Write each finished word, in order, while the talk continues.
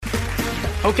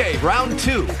Okay, round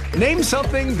two. Name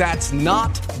something that's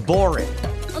not boring.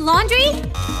 A laundry?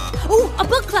 Ooh, a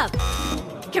book club.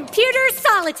 Computer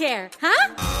solitaire,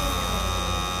 huh?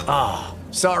 Ah,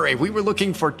 sorry, we were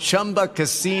looking for Chumba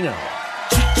Casino.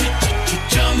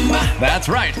 That's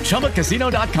right,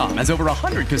 ChumbaCasino.com has over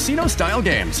 100 casino-style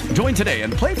games. Join today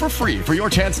and play for free for your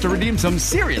chance to redeem some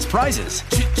serious prizes.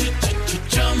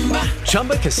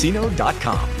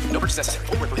 ChumbaCasino.com. No purchase necessary.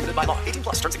 Void where prohibited by law. 18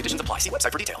 plus. Terms and conditions apply. See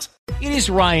website for details. It is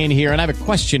Ryan here, and I have a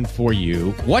question for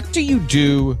you. What do you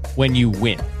do when you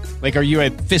win? Like, are you a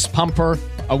fist pumper,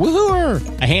 a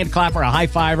woohooer, a hand clapper, a high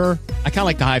fiver? I kind of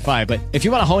like the high five, but if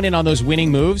you want to hone in on those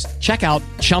winning moves, check out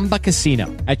Chumba Casino.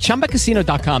 At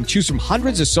ChumbaCasino.com, choose from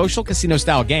hundreds of social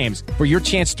casino-style games for your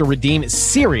chance to redeem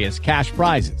serious cash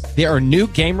prizes. There are new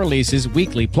game releases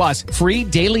weekly, plus free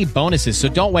daily bonuses, so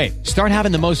don't wait. Start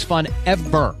having the most fun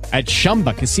ever at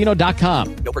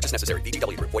ChumbaCasino.com. No purchase necessary.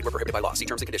 VGW. Void where prohibited by law. See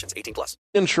terms and conditions. 18 plus.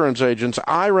 Insurance agents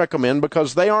I recommend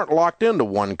because they aren't locked into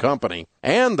one company,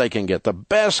 and they can get the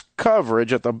best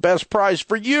coverage at the best price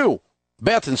for you.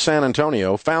 Beth in San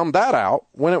Antonio found that out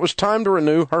when it was time to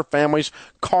renew her family's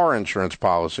car insurance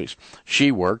policies.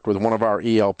 She worked with one of our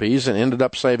ELPs and ended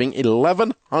up saving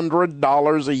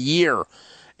 $1,100 a year.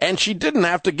 And she didn't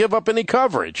have to give up any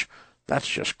coverage. That's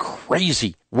just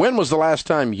crazy. When was the last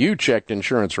time you checked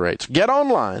insurance rates? Get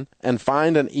online and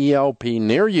find an ELP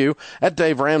near you at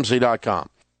DaveRamsey.com.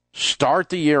 Start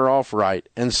the year off right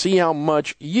and see how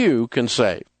much you can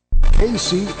save.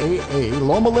 KCAA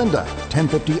Loma Linda,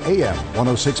 1050 AM,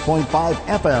 106.5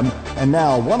 FM, and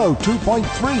now 102.3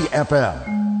 FM.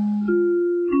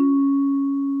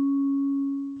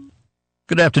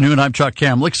 Good afternoon. I'm Chuck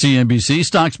Kamlick, CNBC.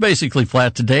 Stocks basically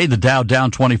flat today. The Dow down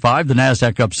 25, the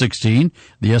Nasdaq up 16,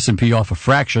 the S&P off a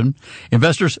fraction.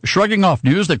 Investors shrugging off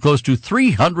news that close to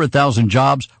 300,000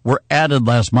 jobs were added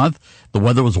last month. The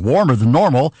weather was warmer than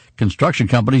normal. Construction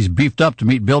companies beefed up to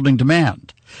meet building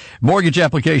demand. Mortgage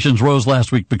applications rose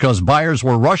last week because buyers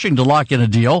were rushing to lock in a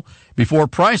deal before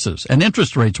prices and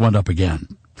interest rates went up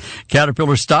again.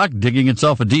 Caterpillar stock digging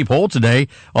itself a deep hole today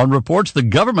on reports the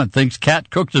government thinks Cat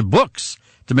cooked the books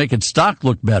to make its stock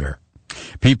look better.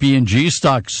 PP&G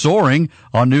stock soaring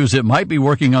on news it might be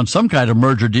working on some kind of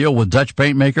merger deal with Dutch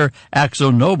paint maker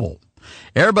AkzoNobel.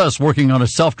 Airbus working on a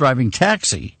self-driving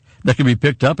taxi that can be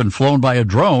picked up and flown by a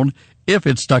drone if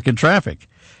it's stuck in traffic.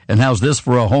 And how's this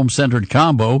for a home-centered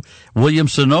combo?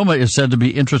 Williams-Sonoma is said to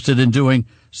be interested in doing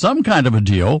some kind of a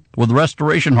deal with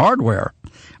Restoration Hardware.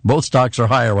 Both stocks are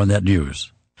higher on that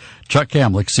news. Chuck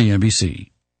Kamlick, CNBC.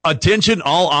 Attention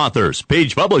all authors.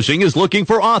 Page Publishing is looking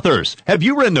for authors. Have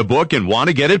you written a book and want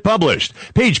to get it published?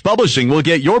 Page Publishing will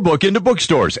get your book into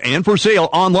bookstores and for sale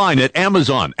online at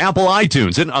Amazon, Apple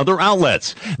iTunes, and other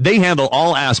outlets. They handle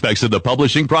all aspects of the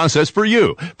publishing process for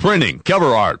you. Printing, cover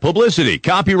art, publicity,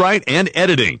 copyright, and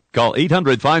editing. Call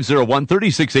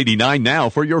 800-501-3689 now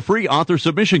for your free author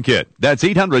submission kit. That's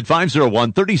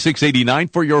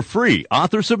 800-501-3689 for your free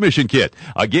author submission kit.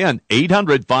 Again,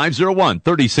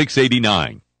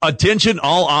 800-501-3689. Attention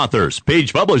all authors.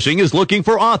 Page Publishing is looking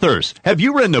for authors. Have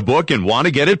you written a book and want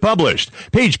to get it published?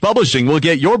 Page Publishing will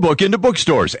get your book into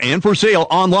bookstores and for sale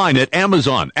online at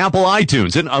Amazon, Apple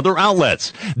iTunes, and other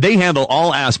outlets. They handle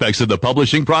all aspects of the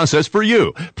publishing process for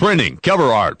you. Printing, cover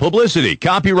art, publicity,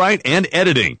 copyright, and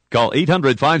editing. Call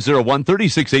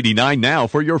 800-501-3689 now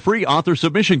for your free author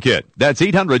submission kit. That's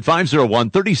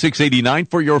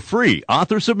 800-501-3689 for your free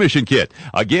author submission kit.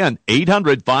 Again,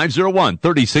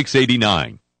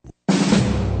 800-501-3689.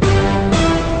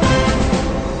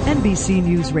 NBC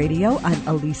News Radio, I'm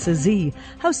Alisa Z.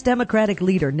 House Democratic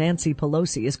leader Nancy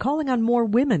Pelosi is calling on more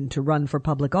women to run for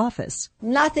public office.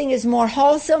 Nothing is more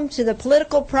wholesome to the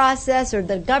political process or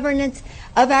the governance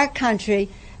of our country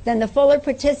than the fuller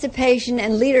participation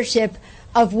and leadership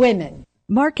of women.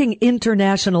 Marking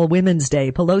International Women's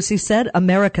Day, Pelosi said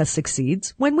America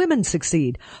succeeds when women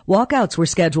succeed. Walkouts were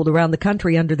scheduled around the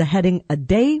country under the heading A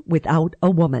Day Without a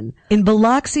Woman. In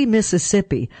Biloxi,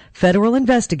 Mississippi, federal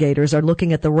investigators are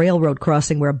looking at the railroad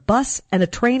crossing where a bus and a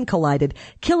train collided,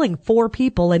 killing 4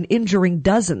 people and injuring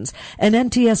dozens. An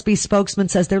NTSB spokesman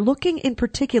says they're looking in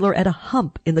particular at a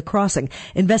hump in the crossing.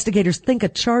 Investigators think a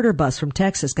charter bus from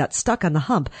Texas got stuck on the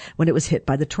hump when it was hit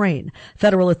by the train.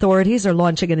 Federal authorities are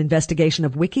launching an investigation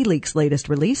of WikiLeaks' latest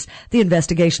release. The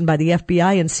investigation by the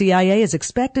FBI and CIA is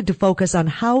expected to focus on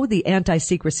how the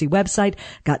anti-secrecy website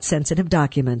got sensitive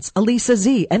documents. Alisa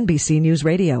Z, NBC News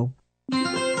Radio.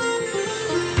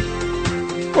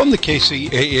 From the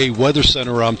KCAA Weather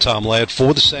Center, I'm Tom Ladd.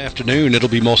 For this afternoon, it'll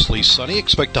be mostly sunny.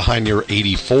 Expect a high near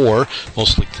 84.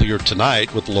 Mostly clear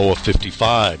tonight with low of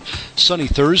 55. Sunny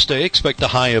Thursday. Expect a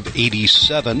high of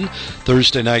 87.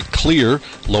 Thursday night clear,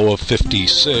 low of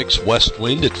 56. West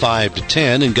wind at 5 to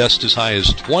 10 and gust as high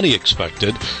as 20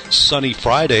 expected. Sunny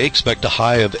Friday. Expect a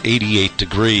high of 88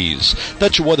 degrees.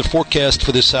 That's your weather forecast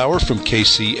for this hour from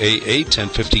KCAA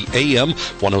 1050 AM,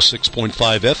 106.5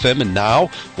 FM, and now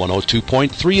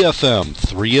 102.3 FM,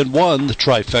 3 and 1, the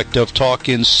trifecta of talk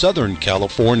in Southern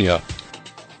California.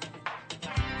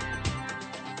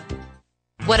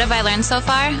 What have I learned so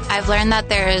far? I've learned that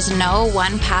there is no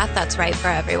one path that's right for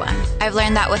everyone. I've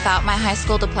learned that without my high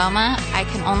school diploma, I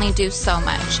can only do so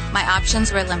much. My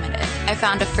options were limited. I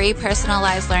found a free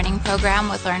personalized learning program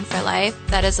with Learn for Life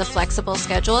that is a flexible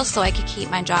schedule so I could keep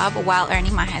my job while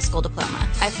earning my high school diploma.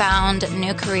 I found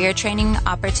new career training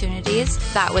opportunities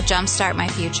that would jumpstart my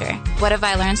future. What have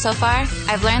I learned so far?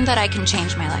 I've learned that I can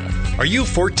change my life. Are you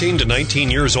 14 to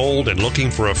 19 years old and looking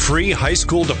for a free high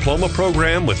school diploma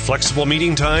program with flexible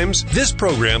meeting times? This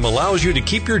program allows you to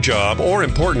keep your job or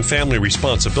important family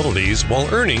responsibilities while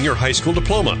earning your high school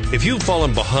diploma. If you've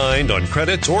fallen behind on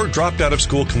credits or dropped out of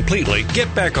school completely,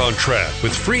 get back on track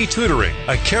with free tutoring,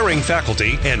 a caring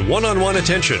faculty, and one-on-one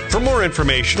attention. For more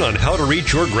information on how to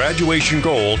reach your graduation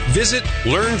goal, visit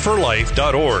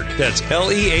learnforlife.org. That's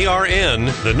LEARN,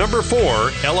 the number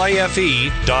 4,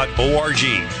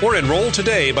 LIFE.org. Or enroll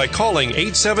today by calling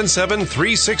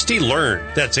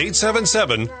 877-360-LEARN. That's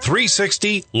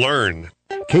 877-360-LEARN.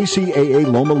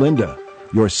 KCAA Loma Linda,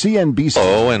 your CNBC.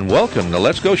 Hello and welcome to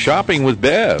Let's Go Shopping with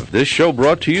Bev. This show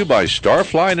brought to you by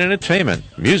Starflight Entertainment.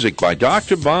 Music by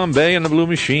Dr. Bombay and the Blue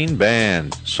Machine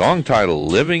Band. Song title,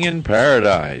 Living in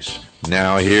Paradise.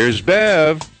 Now here's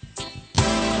Bev.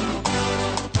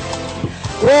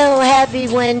 Well, happy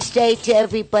Wednesday to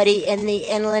everybody in the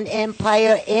Inland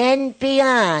Empire and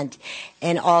beyond,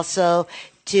 and also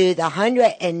to the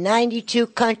 192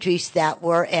 countries that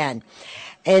we're in.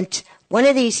 And one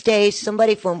of these days,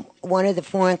 somebody from one of the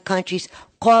foreign countries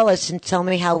call us and tell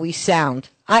me how we sound.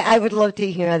 I would love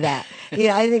to hear that.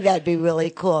 I think that'd be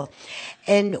really cool.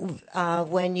 And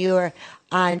when you're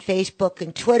on Facebook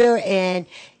and Twitter and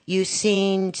you've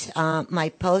seen my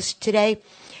post today,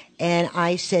 and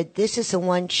I said, this is the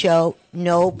one show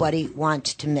nobody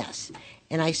wants to miss.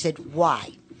 And I said,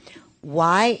 why?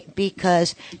 Why?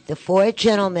 Because the three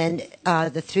gentlemen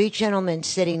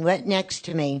sitting right next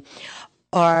to me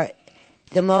are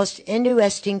the most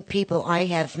interesting people I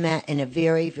have met in a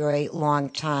very, very long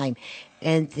time.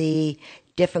 And the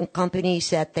different companies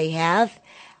that they have,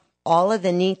 all of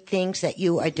the neat things that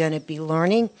you are going to be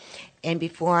learning. And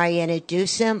before I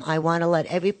introduce them, I want to let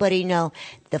everybody know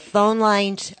the phone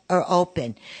lines are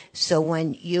open. So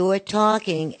when you are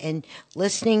talking and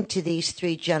listening to these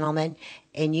three gentlemen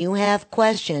and you have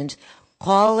questions,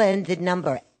 call in the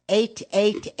number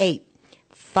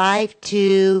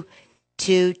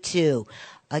 888-5222.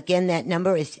 Again, that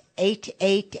number is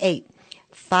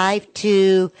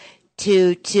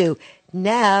 888-5222.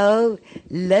 Now,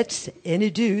 let's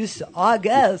introduce our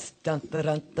guest. Dun, dun,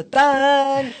 dun, dun,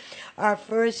 dun. Our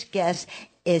first guest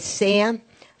is Sam.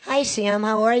 Hi, Sam.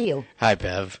 How are you? Hi,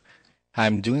 Bev.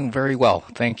 I'm doing very well.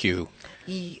 Thank you.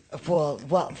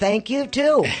 Well, thank you,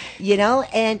 too.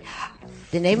 And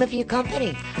the name of your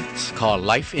company? It's called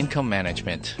Life Income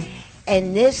Management.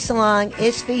 And this song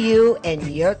is for you and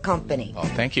your company. Oh,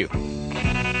 thank you.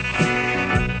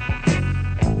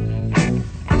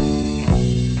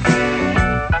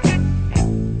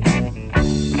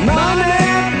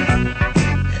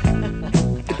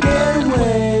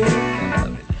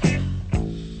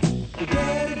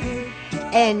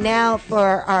 And now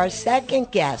for our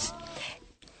second guest,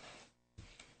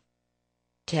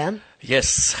 Tim.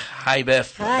 Yes. Hi,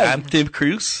 Beth. Hi. I'm Tim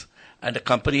Cruz, and the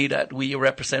company that we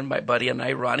represent, my buddy and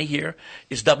I, Ronnie here,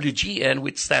 is WGN,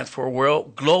 which stands for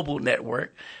World Global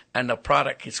Network, and the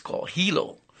product is called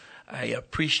Hilo. I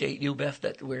appreciate you, Beth,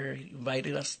 that we're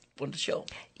inviting us on the show.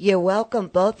 You're welcome,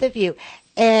 both of you.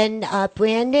 And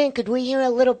Brandon, could we hear a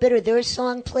little bit of their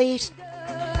song, please?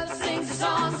 Sings the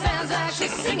song, sounds like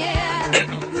she's singing.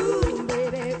 Ooh,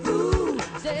 baby, ooh,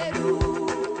 say ooh.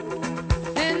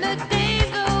 And the days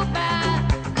go by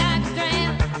like a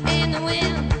strand in the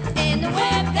wind, in the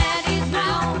web that is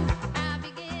blown. I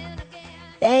begin again.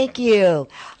 Thank you.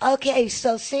 Okay,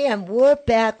 so Sam, we're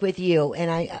back with you,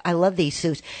 and I love these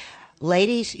suits.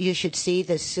 Ladies, you should see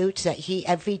the suits that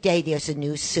every day there's a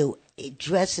new suit. It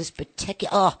dresses particular.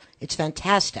 Oh, it's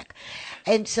fantastic.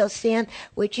 And so, Sam,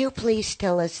 would you please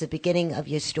tell us the beginning of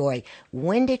your story?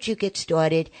 When did you get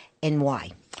started and why?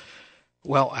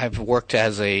 Well, I've worked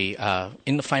as in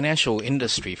the financial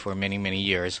industry for many, many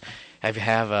years. I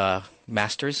have a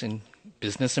master's in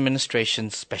business administration,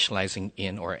 specializing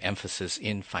in or emphasis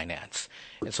in finance.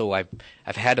 And so I've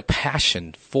had a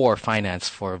passion for finance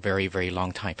for a very, very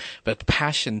long time. But the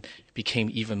passion became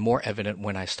even more evident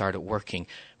when I started working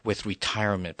with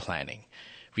retirement planning.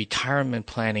 Retirement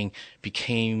planning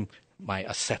became my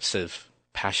obsessive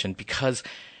passion because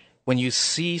when you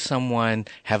see someone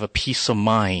have a peace of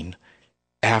mind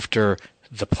after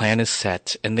the plan is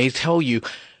set and they tell you,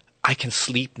 I can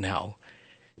sleep now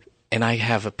and I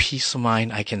have a peace of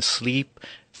mind, I can sleep,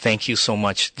 thank you so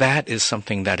much. That is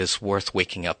something that is worth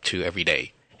waking up to every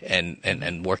day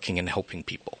and working and helping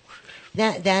people.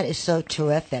 That is so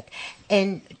terrific.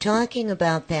 And talking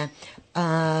about that,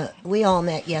 we all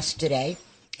met yesterday,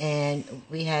 and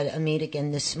we had a meet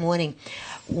again this morning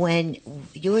when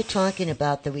you were talking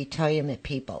about the retirement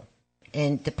people.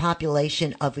 And the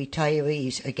population of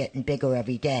retirees are getting bigger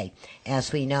every day,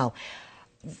 as we know.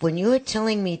 When you were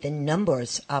telling me the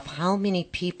numbers of how many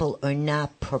people are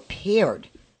not prepared,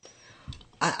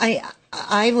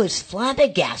 I was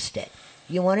flabbergasted.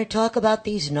 You want to talk about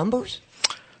these numbers?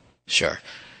 Sure.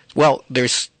 Well,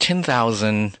 there's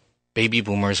 10,000 baby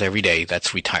boomers every day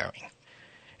that's retiring.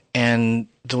 And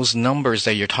those numbers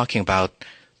that you're talking about,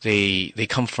 they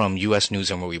come from U.S.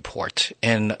 News and World Report,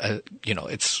 and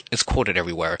it's quoted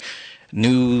everywhere.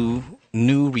 New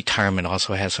Retirement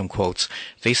also has some quotes.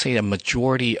 They say a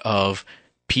majority of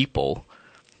people,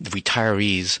 the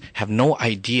retirees, have no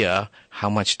idea how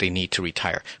much they need to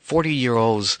retire.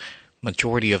 40-year-olds,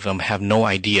 majority of them have no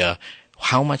idea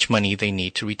how much money they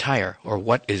need to retire or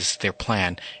what is their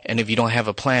plan. And if you don't have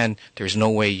a plan, there's no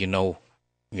way you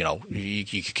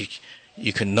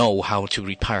can know how to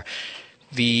retire.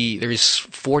 There's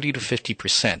 40 to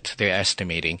 50%, they're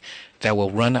estimating, that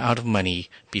will run out of money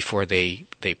before they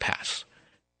pass,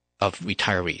 of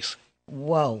retirees.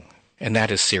 Whoa. And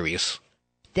that is serious.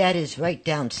 That is right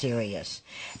down serious.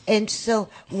 And so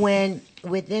when,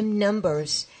 with them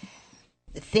numbers,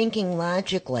 thinking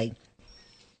logically,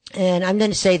 and I'm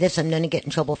going to say this, I'm going to get in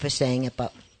trouble for saying it,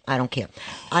 but I don't care.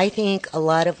 I think a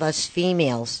lot of us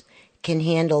females can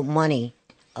handle money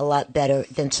a lot better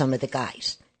than some of the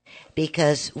guys.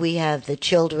 Because we have the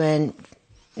children,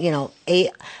 8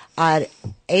 out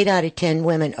of 10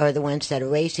 women are the ones that are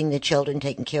raising the children,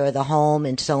 taking care of the home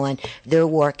and so on. They're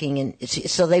working, and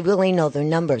so they really know their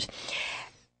numbers.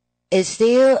 Is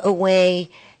there a way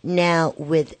now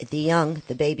with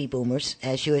the baby boomers,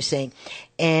 as you were saying,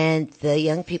 and the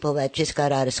young people that just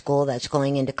got out of school, that's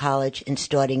going into college and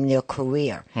starting their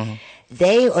career,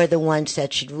 they are the ones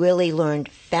that should really learn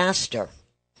faster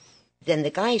than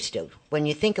the guys do, when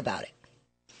you think about it?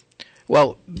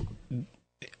 Well,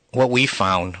 what I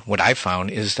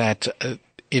found is that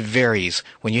it varies.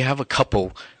 When you have a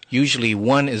couple, usually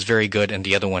one is very good and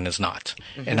the other one is not.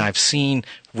 Mm-hmm. And I've seen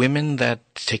women that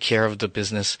take care of the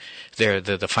business,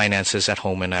 the finances at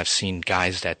home, and I've seen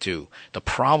guys that do. The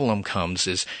problem comes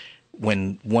is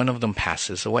when one of them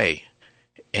passes away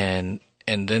and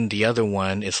then the other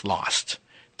one is lost.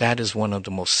 That is one of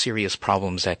the most serious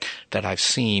problems that I've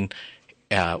seen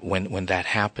when that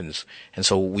happens. And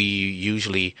so we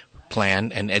usually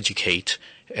plan and educate,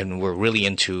 and we're really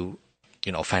into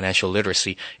financial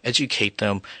literacy. Educate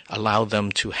them, allow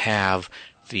them to have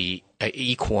the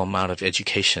equal amount of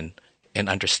education and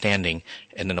understanding,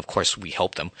 and then of course we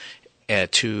help them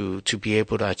to be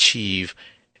able to achieve.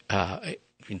 It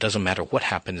doesn't matter what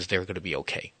happens; they're going to be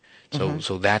okay.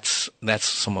 So that's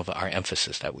some of our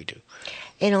emphasis that we do.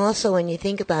 And also, when you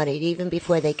think about it, even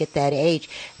before they get that age,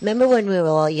 remember when we were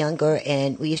all younger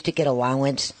and we used to get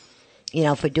allowance,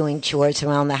 for doing chores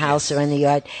around the house or in the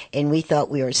yard, and we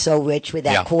thought we were so rich with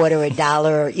that quarter,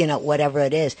 $1, whatever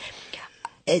it is.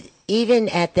 Even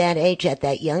at that age, at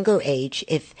that younger age,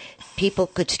 if people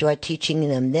could start teaching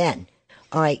them then,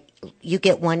 all right, you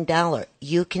get $1,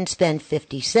 you can spend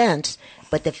 50 cents,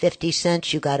 but the 50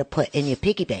 cents you got to put in your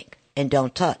piggy bank and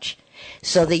don't touch.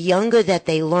 So the younger that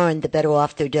they learn, the better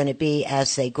off they're going to be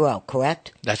as they grow,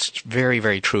 correct? That's very,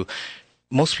 very true.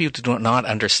 Most people do not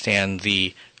understand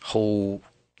the whole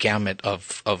gamut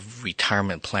of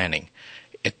retirement planning.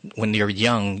 When you're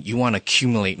young, you want to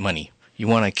accumulate money. You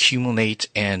want to accumulate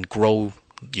and grow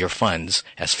your funds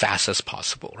as fast as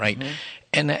possible, right? Mm-hmm.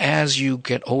 And as you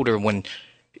get older, when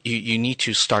you need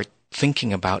to start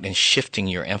thinking about and shifting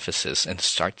your emphasis and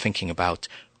start thinking about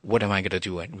what am I going to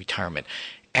do at retirement.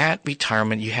 At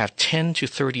retirement, you have 10 to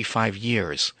 35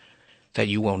 years that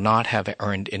you will not have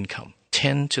earned income.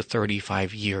 10 to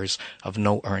 35 years of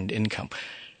no earned income.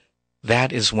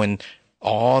 That is when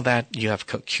all that you have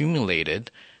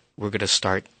accumulated, we're going to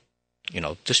start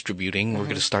distributing. We're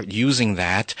going to start using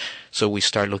that. So we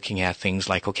start looking at things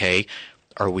like, okay,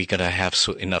 are we going to have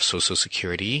enough Social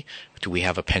Security? Do we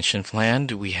have a pension plan?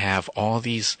 Do we have all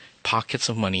these pockets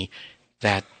of money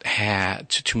that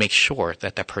to make sure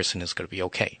that that person is going to be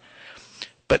okay?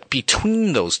 But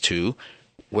between those two,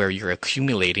 where you're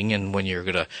accumulating and when you're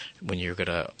gonna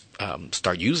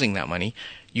start using that money,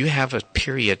 you have a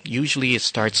period. Usually, it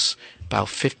starts about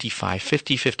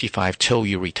 55 till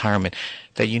your retirement,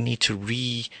 that you need to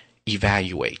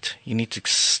reevaluate. You need to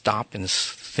stop and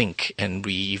think and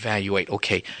reevaluate.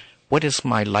 Okay, what is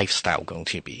my lifestyle going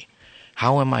to be?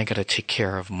 How am I going to take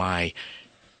care of my,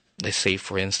 let's say,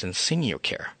 for instance, senior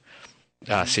care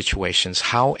situations?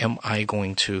 How am I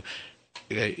going to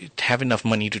have enough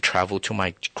money to travel to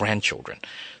my grandchildren?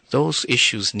 Those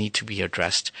issues need to be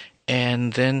addressed,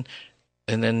 and then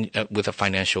with a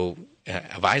financial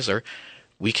advisor,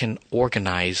 we can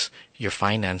organize your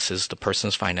finances, the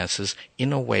person's finances,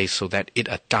 in a way so that it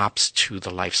adapts to the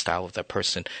lifestyle of that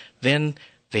person. Then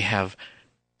they have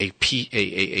a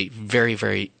very,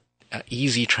 very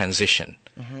easy transition.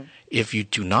 Mm-hmm. If you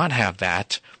do not have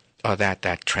that, or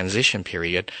that transition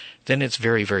period, then it's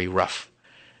very, very rough.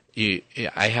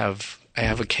 I have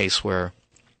a case where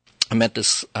I met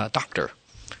this doctor,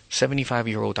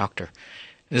 75-year-old doctor.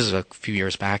 This is a few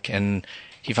years back, and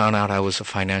he found out I was a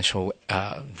financial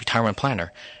retirement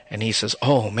planner, and he says,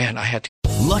 "Oh man, I had to."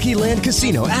 Lucky Land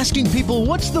Casino, asking people,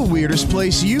 "What's the weirdest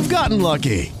place you've gotten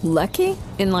lucky?" Lucky?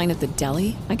 In line at the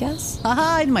deli, I guess.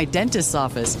 Aha, in my dentist's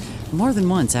office. More than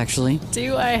once, actually.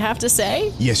 Do I have to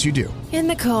say? Yes, you do. In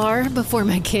the car before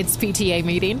my kids' PTA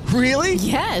meeting. Really?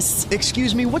 Yes.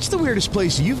 Excuse me, what's the weirdest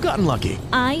place you've gotten lucky?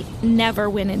 I never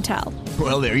win and tell.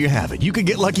 Well, there you have it. You can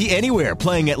get lucky anywhere,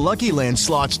 playing at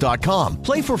LuckyLandSlots.com.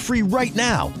 Play for free right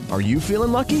now. Are you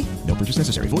feeling lucky? No purchase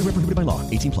necessary. Void where prohibited by law.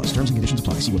 18 plus. Terms and conditions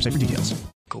apply. See website for details.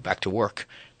 Go back to work.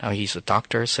 Now he's a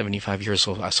doctor, 75 years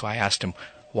old. So I asked him,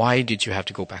 "Why did you have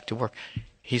to go back to work?"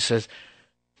 He says,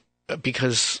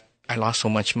 "Because I lost so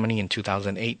much money in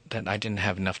 2008 that I didn't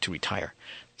have enough to retire."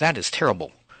 That is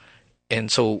terrible. And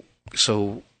so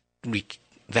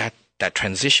that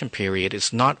transition period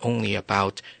is not only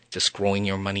about just growing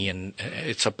your money, and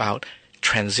it's about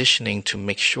transitioning to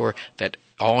make sure that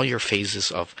all your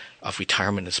phases of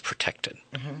retirement is protected.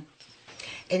 Mm-hmm.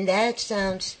 And that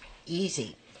sounds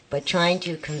easy, but trying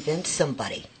to convince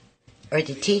somebody or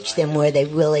to teach them where they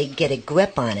really get a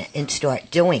grip on it and start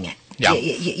doing it. Yeah.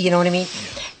 You know what I mean?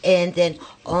 And then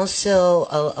also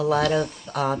a lot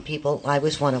of people, I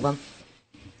was one of them,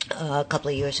 a couple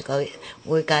of years ago,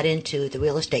 we got into the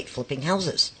real estate, flipping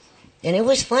houses. And it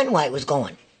was fun while it was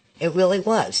going. It really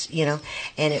was, and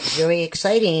it was very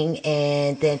exciting.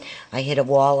 And then I hit a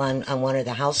wall on one of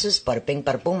the houses, bada bing,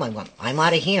 bada boom, I'm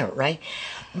out of here, right?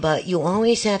 But you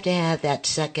always have to have that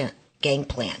second game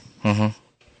plan. Mm-hmm.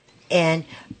 And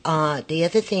the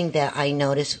other thing that I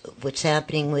notice, what's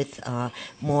happening with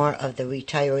more of the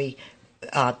retiree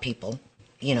people,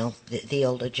 the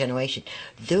older generation,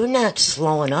 they're not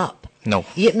slowing up. No.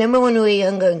 You remember when we were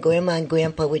younger and Grandma and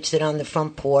Grandpa would sit on the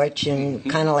front porch and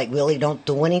kind of like really don't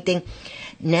do anything?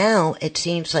 Now it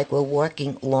seems like we're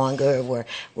working longer,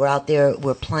 we're out there,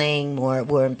 we're playing more,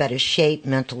 we're in better shape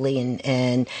mentally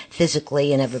and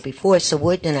physically than ever before, so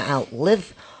we're going to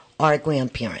outlive our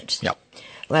grandparents. Yep.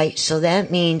 Right? So that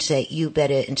means that you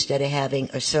better, instead of having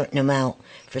a certain amount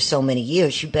for so many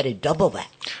years, you better double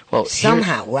that. Well,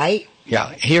 somehow, right?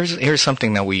 Yeah. Here's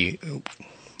something that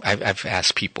I've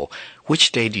asked people: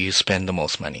 which day do you spend the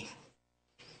most money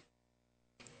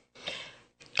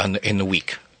in the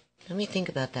week? Let me think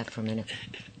about that for a minute.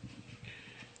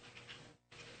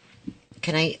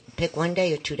 Can I pick one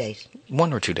day or 2 days?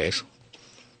 1 or 2 days.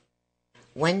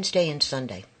 Wednesday and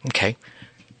Sunday. Okay.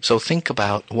 So think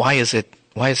about why is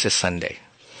this Sunday?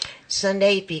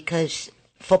 Sunday because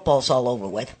football's all over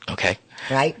with. Okay.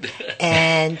 Right?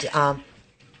 And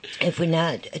if we're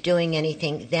not doing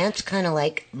anything, that's kind of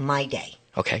like my day.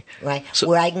 Okay. Right? So,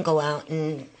 where I can go out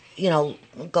and,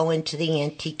 go into the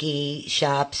antique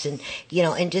shops and,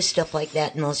 and just stuff like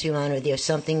that. And most of your honor, there's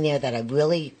something there that I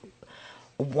really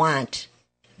want,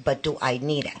 but do I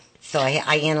need it? So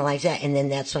I analyze that, and then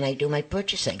that's when I do my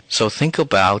purchasing. So think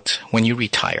about when you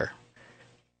retire.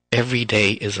 Every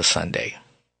day is a Sunday.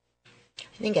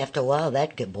 I think after a while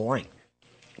that'd get boring.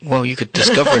 Well, you could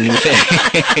discover a new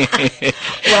thing.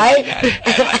 Right?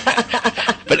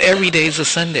 But every day is a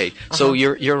Sunday. So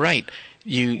you're right.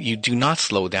 You do not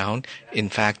slow down. In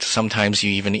fact, sometimes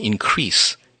you even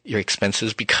increase your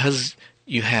expenses because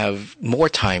you have more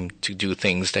time to do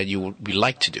things that you would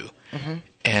like to do. Mm-hmm.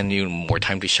 And more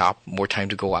time to shop, more time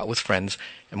to go out with friends,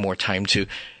 and more time to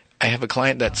I have a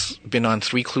client that's been on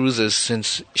 3 cruises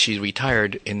since she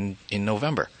retired in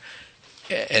November.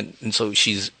 And so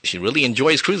she really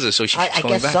enjoys cruises, so she's I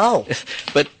going guess back. so.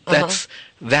 But that's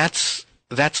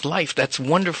life. That's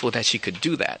wonderful that she could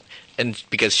do that. And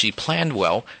because she planned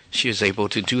well, she was able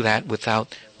to do that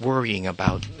without worrying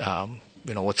about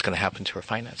what's going to happen to her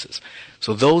finances.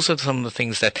 So those are some of the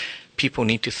things that people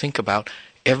need to think about.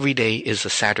 Every day is a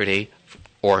Saturday,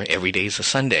 or every day is a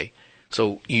Sunday.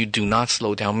 So you do not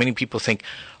slow down. Many people think,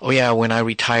 oh yeah, when I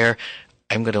retire,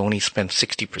 I'm going to only spend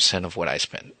 60% of what I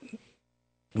spend.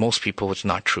 Most people, it's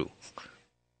not true.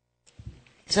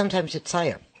 Sometimes it's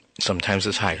higher. Sometimes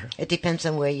it's higher. It depends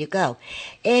on where you go.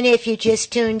 And if you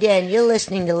just tuned in, you're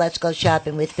listening to Let's Go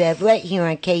Shopping with Bev right here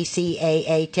on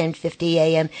KCAA 1050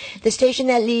 AM, the station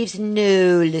that leaves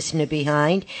no listener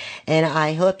behind. And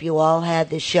I hope you all had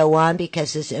this show on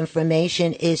because this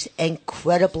information is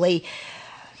incredibly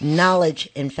knowledge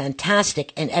and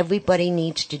fantastic, and everybody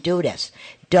needs to do this.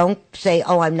 Don't say,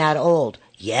 oh, I'm not old.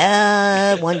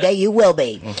 Yeah, one day you will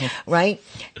be, right?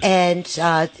 And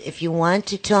if you want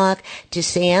to talk to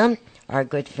Sam, our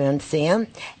good friend Sam,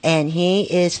 and he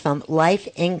is from Life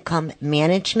Income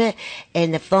Management,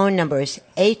 and the phone number is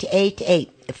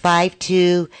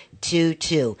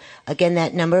 888-5222. Again,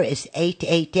 that number is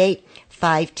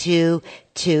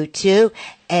 888-5222.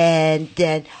 And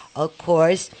then, of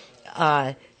course,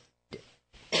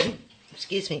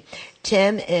 excuse me,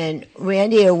 Tim and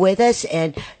Randy are with us,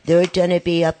 and they're going to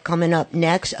be coming up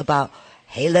next about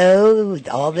Halo,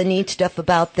 all the neat stuff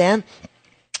about them.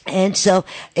 And so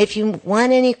if you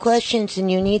want any questions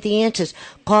and you need the answers,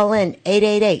 call in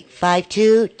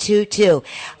 888-5222.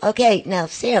 Okay, now,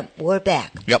 Sam, we're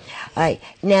back. Yep. All right.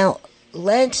 Now,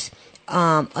 let's,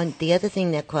 on the other thing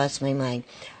that crossed my mind,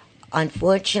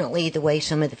 unfortunately, the way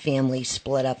some of the families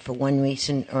split up for one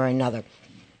reason or another,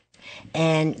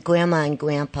 and grandma and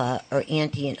grandpa or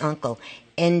auntie and uncle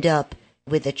end up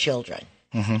with the children.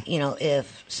 You know,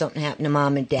 if something happened to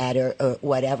mom and dad or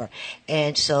whatever.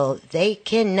 And so they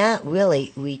cannot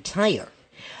really retire.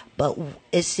 But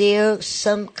is there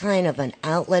some kind of an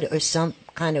outlet or some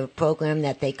kind of a program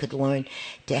that they could learn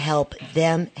to help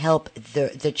them help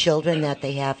the children that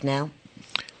they have now?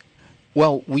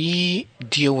 Well, we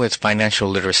deal with financial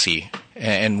literacy,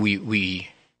 and we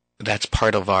that's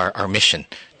part of our mission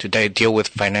to deal with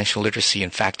financial literacy. In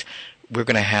fact, we're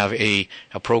going to have a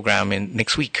program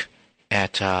next week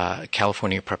at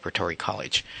California Preparatory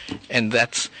College, and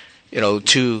that's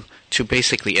to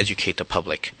basically educate the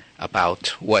public about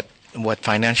what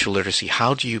financial literacy.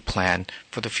 How do you plan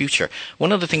for the future?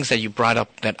 One of the things that you brought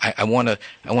up that I want to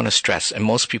stress, and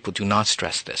most people do not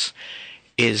stress this,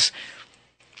 is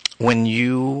when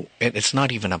it's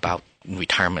not even about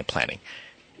retirement planning.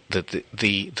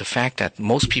 The fact that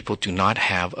most people do not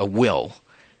have a will,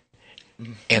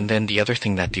 and then the other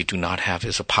thing that they do not have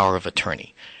is a power of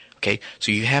attorney. Okay,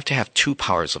 so you have to have 2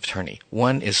 powers of attorney.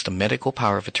 One is the medical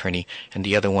power of attorney, and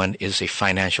the other one is a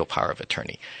financial power of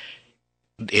attorney.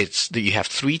 It's that you have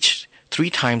three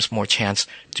times more chance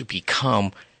to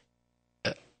become,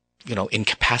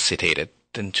 incapacitated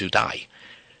than to die.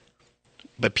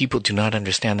 But people do not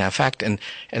understand that fact, and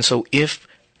so if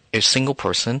a single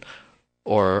person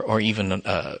or even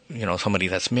somebody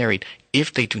that's married,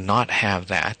 if they do not have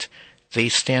that, they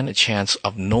stand a chance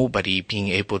of nobody being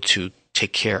able to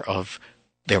take care of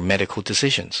their medical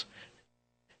decisions.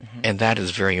 And that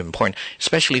is very important,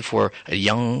 especially for a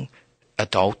young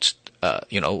adult.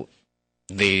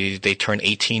 They turn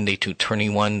 18, they turn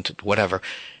 21, whatever,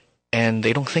 and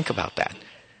they don't think about that.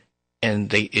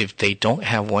 And if they don't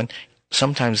have one,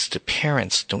 sometimes the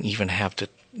parents don't even have the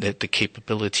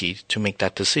capability to make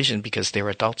that decision because they're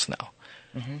adults now.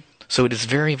 So it is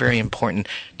very, very important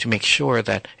to make sure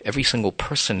that every single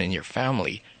person in your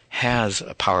family has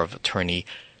a power of attorney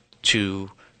to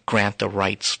grant the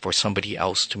rights for somebody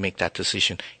else to make that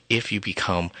decision if you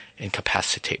become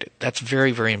incapacitated. That's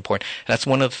very, very important. That's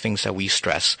one of the things that we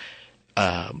stress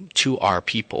to our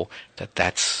people,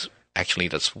 that's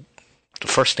the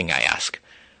first thing I ask.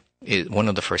 One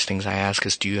of the first things I ask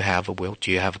is, do you have a will?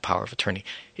 Do you have a power of attorney?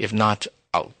 If not,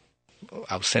 I'll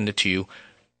send it to you.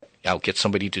 I'll get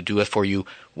somebody to do it for you,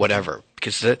 whatever.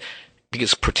 Because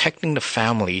protecting the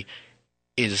family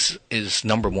is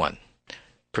number one.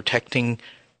 Protecting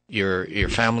your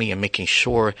family and making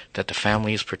sure that the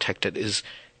family is protected is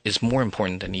more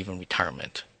important than even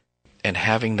retirement. And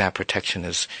having that protection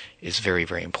is very,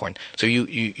 very important. So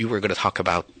you were going to talk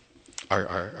about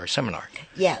our seminar.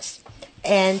 Yes.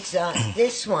 And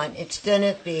this one, it's going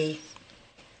to be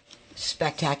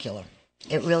spectacular.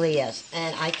 It really is.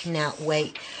 And I cannot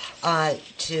wait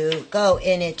to go.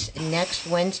 And it's next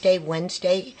Wednesday,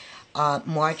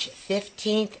 March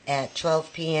 15th at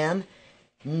 12 p.m.,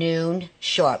 noon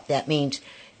sharp. That means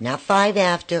not 5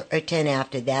 after or 10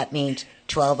 after. That means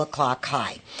 12 o'clock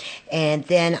high. And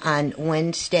then on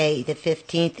Wednesday the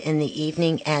 15th in the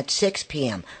evening at 6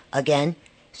 p.m. Again,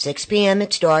 6 p.m.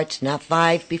 it starts, not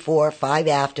 5 before, 5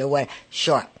 after, what,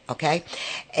 sharp, okay?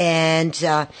 And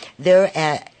they're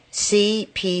at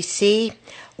CPC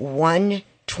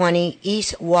 120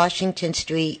 East Washington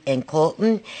Street in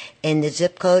Colton, and the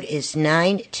zip code is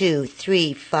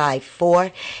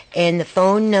 92354, and the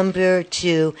phone number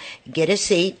to get a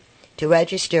seat, to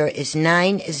register, is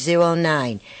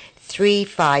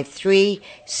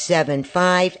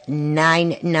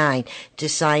 909-353-7599 to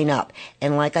sign up.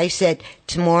 And like I said,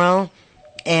 tomorrow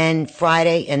and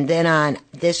Friday and then on,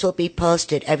 this will be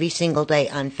posted every single day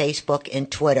on Facebook and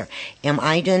Twitter. Am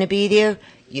I going to be there?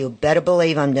 You better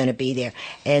believe I'm going to be there.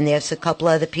 And there's a couple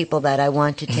other people that I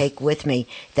want to take with me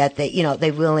that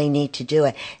they really need to do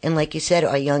it. And like you said,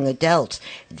 our young adults,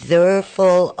 they're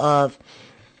full of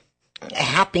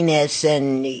happiness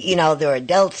and, they're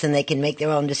adults and they can make their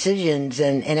own decisions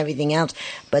and everything else.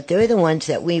 But they're the ones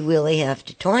that we really have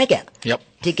to target. Yep.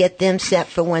 To get them set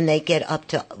for when they get up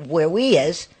to where we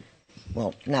is.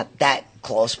 Well, not that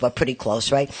close, but pretty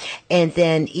close, right? And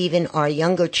then even our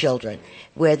younger children,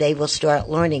 where they will start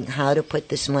learning how to put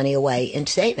this money away and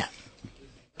save it.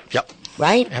 Yep.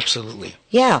 Right? Absolutely.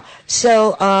 Yeah.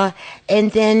 So,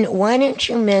 and then why don't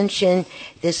you mention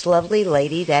this lovely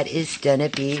lady that is going to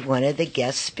be one of the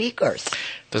guest speakers?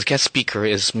 The guest speaker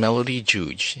is Melody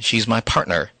Juge. She's my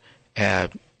partner.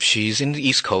 She's in the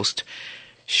East Coast.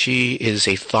 She is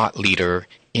a thought leader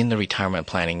in the retirement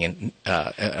planning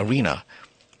arena.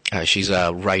 She's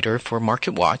a writer for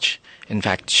Market Watch. In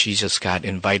fact, she just got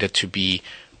invited to be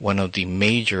one of the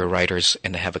major writers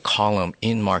and have a column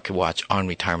in Market Watch on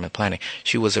retirement planning.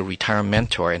 She was a retirement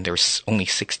mentor, and there's only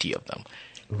 60 of them.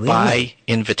 Really? By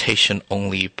invitation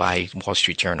only by Wall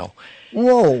Street Journal.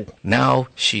 Whoa. Now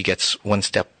she gets one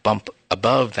step bump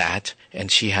above that, and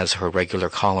she has her regular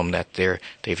column that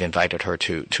they've invited her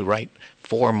to write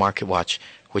for Market Watch,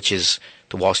 which is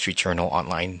the Wall Street Journal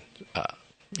online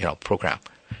program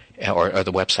or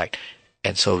the website.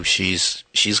 And so she's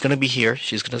going to be here.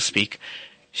 She's going to speak.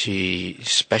 She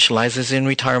specializes in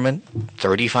retirement,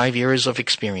 35 years of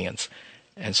experience.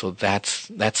 And so that's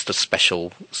the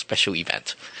special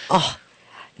event. Oh,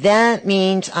 that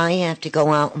means I have to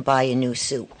go out and buy a new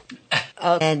suit.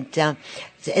 And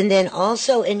then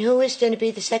also, and who is going to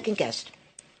be the second guest?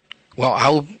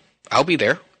 Well, I'll be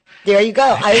there. There you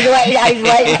go. I was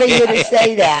waiting for you to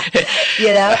say that.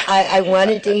 I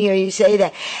wanted to hear you say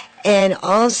that. And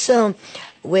also,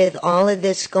 with all of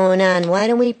this going on, why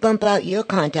don't we bump out your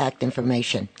contact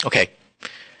information? Okay.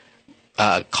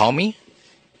 Call me,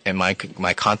 and my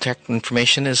contact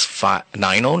information is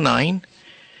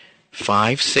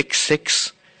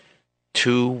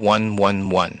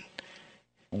 909-566-2111.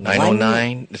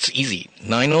 909. It's easy.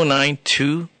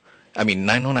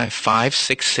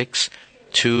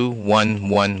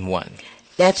 909-566-2111.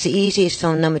 That's the easiest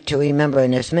phone number to remember,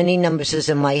 and as many numbers as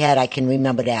in my head, I can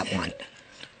remember that one.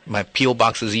 My P.O.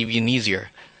 Box is even easier.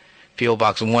 P.O.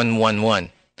 Box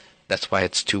 111. That's why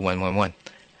it's 2111.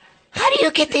 How do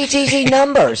you get these easy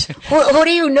numbers? Who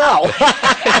do you know?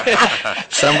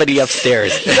 Somebody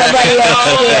upstairs. Somebody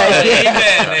upstairs.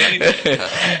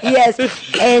 Yes.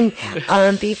 And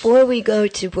before we go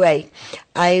to break,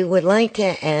 I would like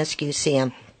to ask you,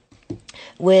 Sam,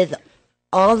 with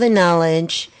all the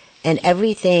knowledge and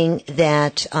everything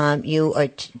that you are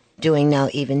doing now,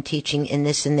 even teaching and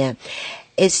this and that,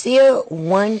 is there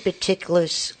one particular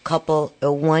couple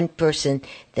or one person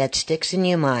that sticks in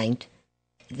your mind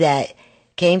that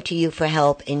came to you for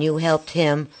help and you helped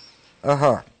him or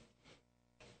her?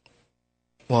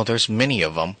 Well, there's many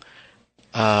of them.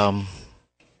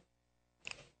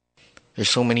 There's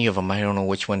so many of them, I don't know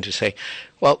which one to say.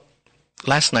 Well,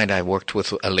 last night I worked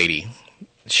with a lady.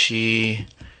 She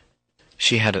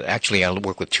had actually, I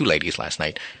worked with two ladies last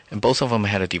night, and both of them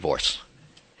had a divorce.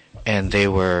 And they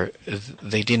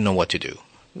didn't know what to do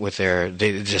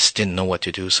they just didn't know what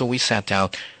to do. So we sat down,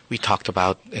 we talked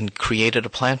about and created a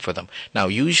plan for them. Now,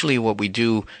 usually what we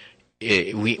do,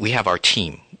 we have our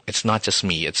team. It's not just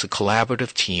me. It's a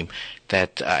collaborative team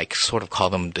that I sort of call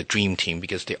them the dream team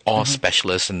because they're all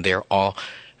specialists and they're all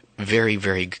very,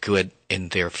 very good in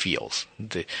their fields.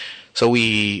 So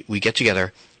we get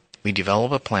together, we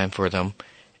develop a plan for them,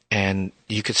 and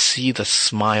you could see the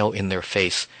smile in their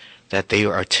face that they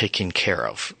are taken care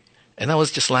of. And that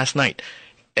was just last night.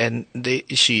 And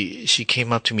she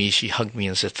came up to me, she hugged me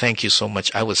and said, "Thank you so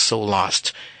much. I was so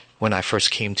lost when I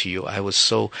first came to you. I was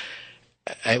so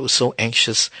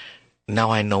anxious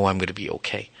now I know I'm going to be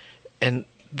okay. And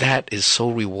that is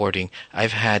so rewarding.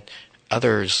 I've had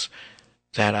others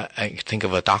that I think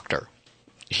of a doctor.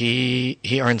 He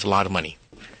earns a lot of money,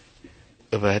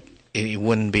 but he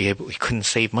couldn't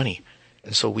save money.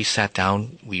 And so we sat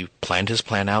down, we planned his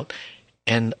plan out,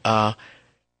 and the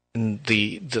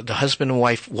husband and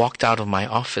wife walked out of my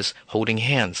office holding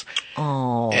hands.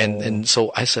 Oh. And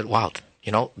so I said, wow,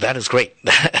 that is great.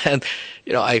 And,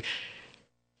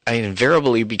 I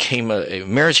invariably became a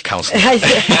marriage counselor.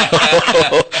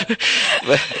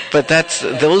 but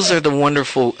those are the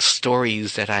wonderful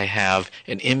stories that I have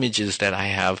and images that I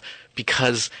have,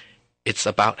 because it's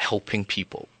about helping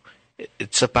people.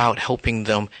 It's about helping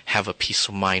them have a peace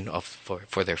of mind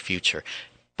for their future,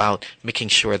 about making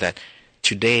sure that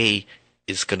today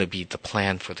is going to be the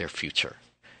plan for their future.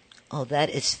 Oh, that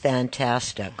is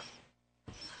fantastic.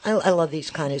 I love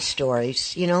these kind of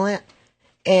stories. You know what?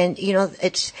 And,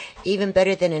 it's even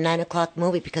better than a 9 o'clock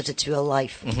movie because it's real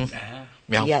life. Mm-hmm.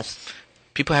 Yeah. Yes.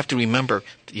 People have to remember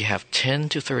that you have 10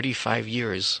 to 35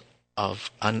 years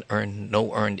of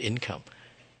no earned income.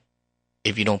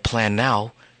 If you don't plan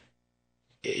now,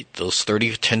 those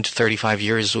 10 to 35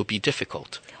 years will be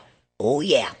difficult. Oh,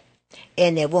 yeah.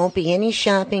 And there won't be any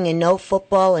shopping and no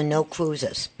football and no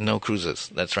cruises. No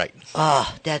cruises, that's right.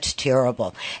 Oh, that's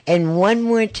terrible. And one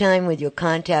more time with your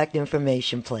contact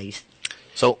information, please.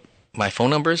 So my phone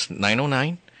number is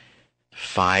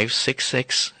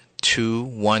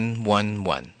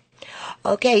 909-566-2111.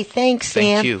 Okay, thanks, Sam.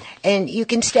 Thank you. And you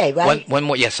can stay, right? One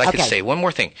more, yes, I could say one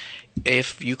more thing.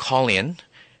 If you call in,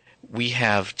 we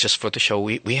have, just for the show,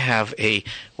 we have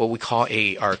what we call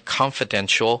our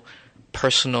confidential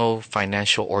personal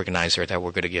financial organizer that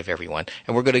we're going to give everyone.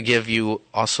 And we're going to give you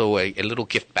also a little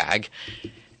gift bag.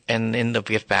 And in the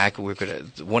gift bag,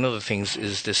 one of the things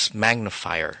is this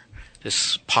magnifier,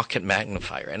 this pocket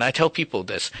magnifier. And I tell people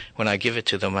this when I give it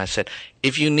to them. I said,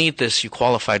 if you need this, you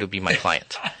qualify to be my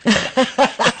client. and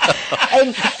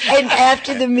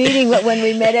after the meeting, when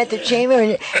we met at the chamber,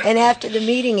 and after the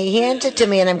meeting, he hands it to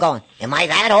me, and I'm going, am I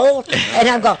that old? And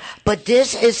I'm going, but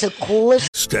this is the coolest.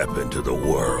 Step into the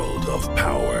world of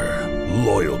power,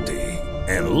 loyalty,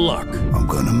 and luck. I'm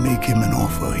going to make him an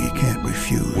offer he can't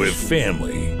refuse. With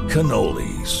family,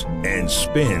 cannolis, and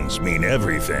spins mean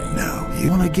everything. Now, you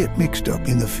want to get mixed up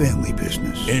in the family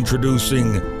business.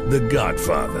 Introducing The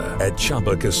Godfather at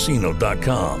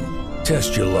ChumbaCasino.com.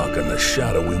 Test your luck in the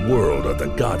shadowy world of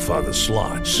The Godfather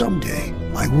slot. Someday,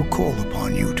 I will call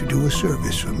upon you to do a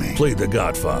service for me. Play The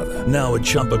Godfather, now at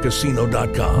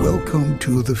ChumbaCasino.com. Welcome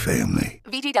to the family.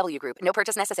 VGW Group. No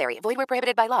purchase necessary. Void where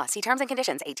prohibited by law. See terms and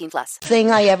conditions. 18+. Thing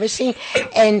I ever seen.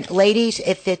 And ladies,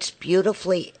 it fits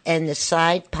beautifully in the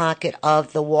side pocket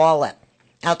of the wallet.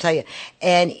 I'll tell you.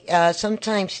 And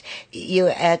sometimes you're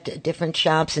at different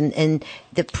shops and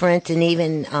the print, and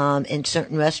even in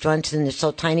certain restaurants, and they're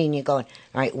so tiny, and you're going,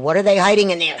 all right, what are they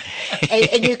hiding in there?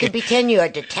 and you can pretend you're a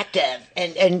detective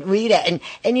and read it.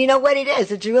 And you know what it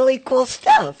is? It's really cool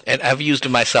stuff. And I've used it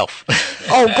myself.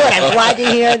 Oh, good. I'm glad to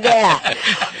hear that.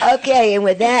 Okay, and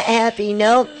with that happy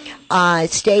note,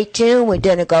 stay tuned. We're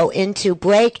going to go into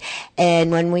break.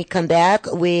 And when we come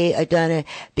back, we are going to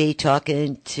be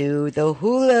talking to the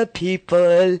hula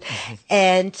people.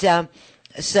 And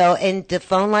and the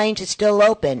phone lines are still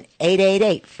open.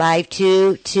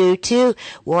 888-5222.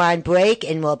 We're on break,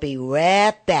 and we'll be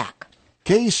right back.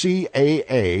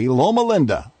 KCAA Loma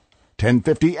Linda,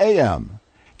 1050 AM,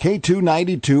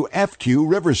 K292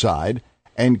 FQ Riverside,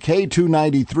 and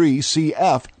K293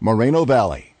 CF Moreno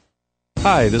Valley.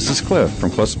 Hi, this is Cliff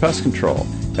from Cliff's Pest Control.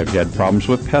 Have you had problems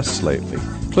with pests lately?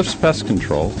 Cliff's Pest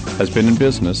Control has been in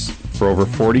business for over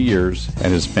 40 years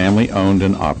and is family owned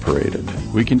and operated.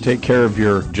 We can take care of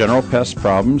your general pest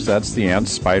problems, that's the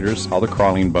ants, spiders, all the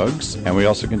crawling bugs, and we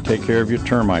also can take care of your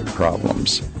termite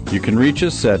problems. You can reach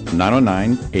us at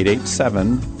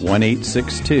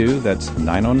 909-887-1862. That's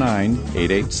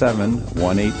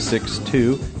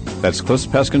 909-887-1862. That's Cliff's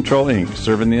Pest Control, Inc.,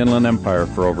 serving the Inland Empire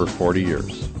for over 40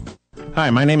 years. Hi,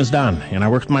 my name is Don, and I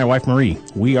work with my wife Marie.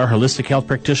 We are holistic health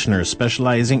practitioners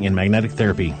specializing in magnetic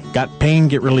therapy. Got pain,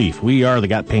 get relief. We are the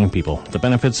Got Pain people. The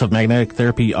benefits of magnetic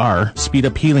therapy are speed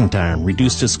up healing time,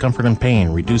 reduce discomfort and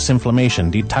pain, reduce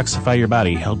inflammation, detoxify your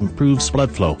body, help improve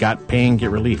blood flow. Got pain, get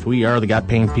relief. We are the Got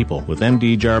Pain people. With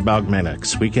MD Jar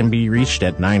Magnetics, we can be reached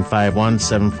at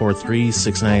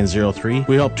 951-743-6903.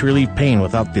 We help to relieve pain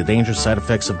without the dangerous side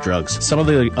effects of drugs. Some of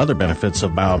the other benefits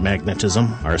of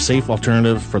biomagnetism are a safe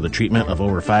alternative for the treatment treatment of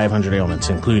over 500 ailments,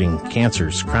 including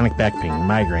cancers, chronic back pain,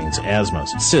 migraines, asthma,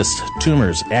 cysts,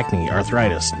 tumors, acne,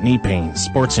 arthritis, knee pain,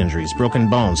 sports injuries, broken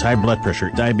bones, high blood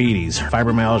pressure, diabetes,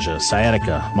 fibromyalgia,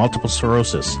 sciatica, multiple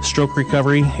sclerosis, stroke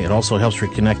recovery. It also helps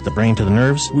reconnect the brain to the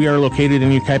nerves. We are located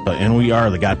in Yucaipa, and we are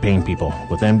the Got Pain people.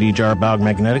 With MD Jar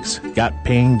Biomagnetics, got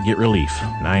pain, get relief.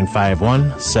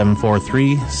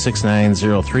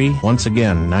 951-743-6903. Once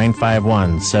again,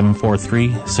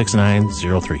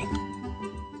 951-743-6903.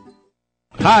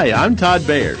 Hi, I'm Todd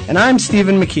Bayer. And I'm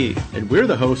Stephen McKee. And we're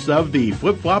the hosts of the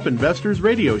Flip Flop Investors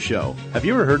Radio Show. Have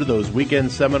you ever heard of those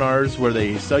weekend seminars where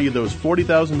they sell you those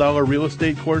 $40,000 real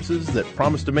estate courses that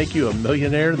promise to make you a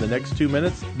millionaire in the next 2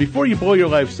 minutes? Before you blow your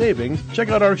life savings, check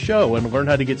out our show and learn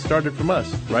how to get started from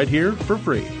us right here for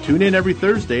free. Tune in every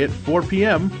Thursday at 4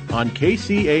 p.m. on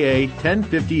KCAA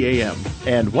 1050 AM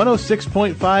and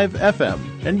 106.5 FM,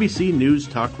 NBC News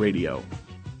Talk Radio.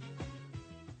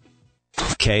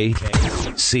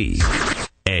 KCAA.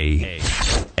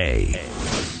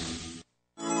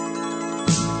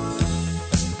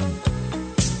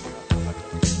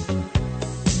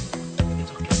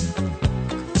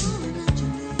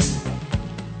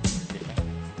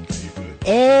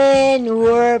 And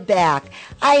we're back.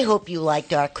 I hope you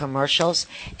liked our commercials.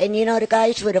 And you know the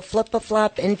guys with the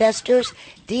Flip-A-Flop Investors?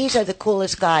 These are the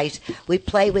coolest guys. We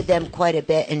play with them quite a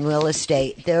bit in real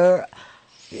estate.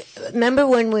 Remember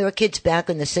when we were kids back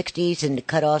in the 60s and the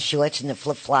cut-off shorts and the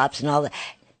flip-flops and all that?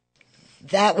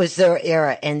 That was their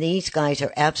era, and these guys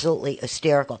are absolutely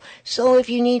hysterical. So if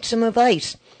you need some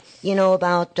advice,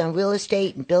 about real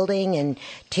estate and building and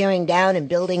tearing down and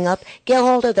building up, get a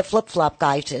hold of the flip-flop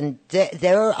guys, and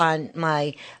they're on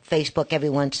my Facebook every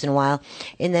once in a while.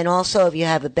 And then also, if you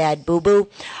have a bad boo-boo,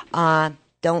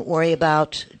 don't worry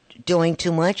about doing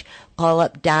too much. Call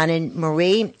up Don and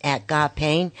Marie at Got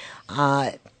Pain.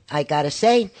 I got to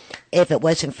say, if it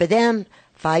wasn't for them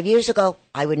 5 years ago,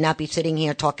 I would not be sitting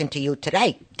here talking to you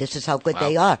today. This is how good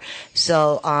they are.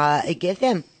 So give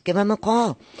them a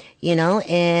call,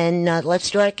 and let's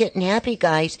start getting happy,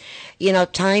 guys.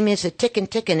 Time is a ticking.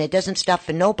 It doesn't stop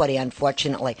for nobody,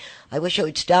 unfortunately. I wish it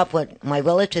would stop when my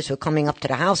relatives were coming up to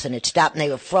the house and it stopped and they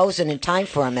were frozen in time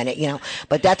for a minute,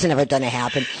 but that's never going to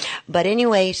happen. But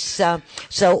anyways, so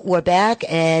we're back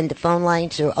and the phone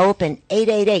lines are open,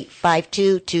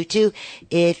 888-5222.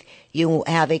 If you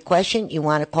have a question, you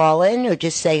want to call in or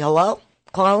just say hello,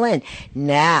 call in.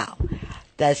 Now,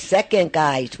 the second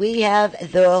guys, we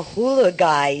have the hula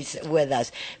guys with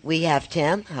us. We have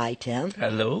Tim. Hi, Tim.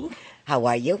 Hello. How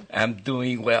are you? I'm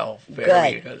doing well.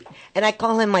 Very good. And I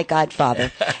call him my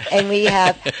godfather. And we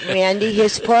have Randy,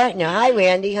 his partner. Hi,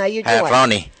 Randy. How you doing? Hi,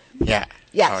 Ronnie. Yeah.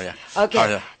 Yes. How are you? Okay. How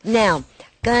are you? Now,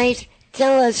 guys,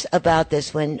 tell us about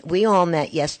this when we all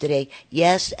met yesterday.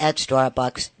 Yes, at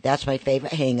Starbucks. That's my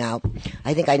favorite hangout.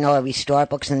 I think I know every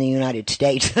Starbucks in the United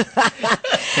States.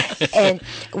 And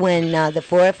when the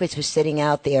four of us were sitting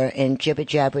out there and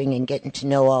jibber-jabbering and getting to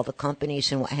know all the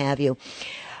companies and what have you,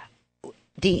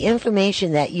 the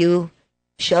information that you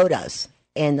showed us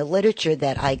and the literature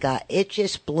that I got, it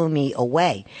just blew me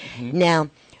away. Mm-hmm. Now,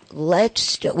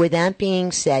 with that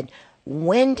being said,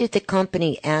 when did the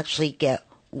company actually get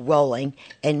rolling,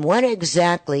 and what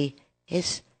exactly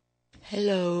is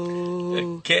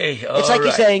hello? Okay, it's like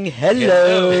you're saying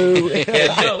hello.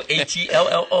 Hello,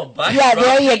 H-E-L-L-O. Yeah,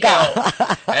 there you go.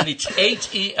 And it's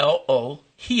H-E-L-O,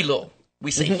 Hilo.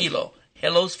 We say Hilo.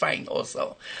 Hello's fine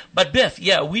also. But Beth,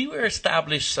 we were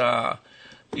established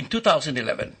in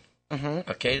 2011. Mm-hmm.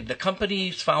 Okay, the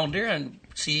company's founder and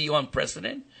CEO and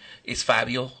president is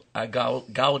Fabio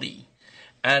Gaudi.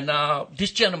 And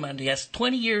this gentleman, he has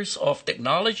 20 years of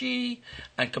technology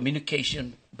and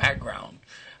communication background.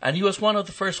 And he was one of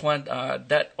the first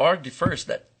that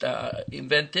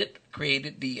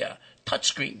created the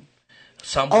touchscreen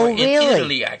somewhere in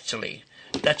Italy, actually.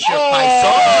 That's your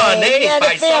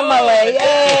paison, family.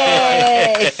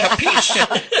 Hey. Capiche?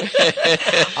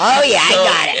 Oh, yeah, I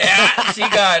got it. Yeah,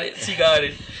 she got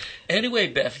it. Anyway,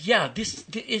 Beth,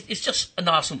 it's just an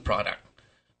awesome product.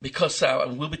 Because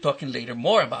we'll be talking later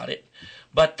more about it.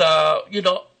 But,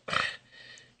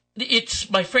 it's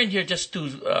my friend here,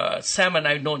 Sam and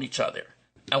I have known each other.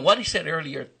 And what he said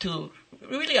earlier,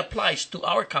 really applies to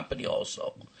our company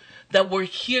also. That we're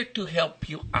here to help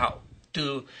you out,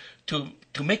 to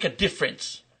make a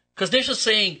difference. Because there's a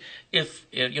saying, if,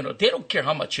 they don't care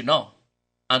how much you know,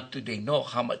 until they know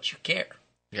how much you care.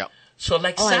 Yeah. So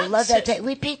Sam I love that.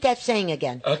 Repeat that saying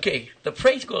again. Okay. The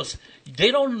phrase goes,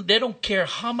 they don't care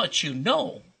how much you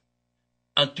know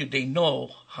until they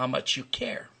know how much you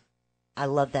care. I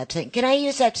love that saying. Can I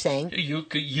use that saying? You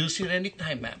could use it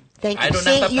anytime, ma'am. Thank you. I don't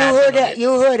See, have to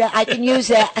you heard it. I can use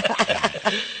that.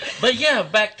 But yeah,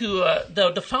 back to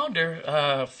the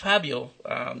founder, Fabio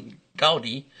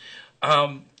Gaudi.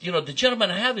 The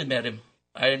gentleman, I haven't met him.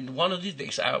 And one of these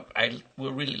days, I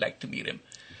will really like to meet him.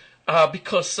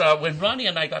 Because when Ronnie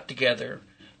and I got together,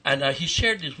 and he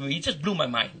shared this with me, it just blew my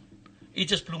mind. It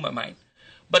just blew my mind.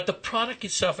 But the product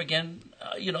itself, again,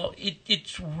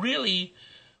 it really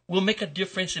will make a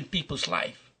difference in people's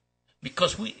life.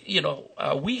 Because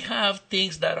we have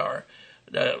things that are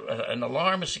an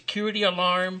alarm, a security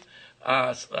alarm,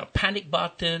 a panic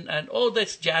button, and all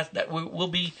this jazz that we'll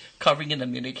be covering in a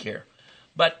minute here.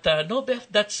 But no, Beth,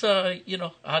 that's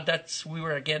we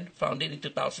were again founded in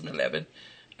 2011,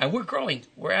 and we're growing.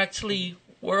 We're actually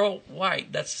worldwide.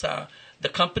 That's the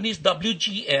company's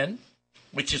WGN,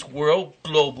 which is World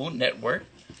Global Network,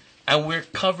 and we're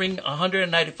covering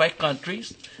 195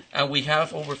 countries, and we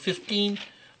have over 15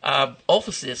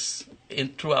 offices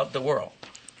throughout the world.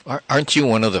 Aren't you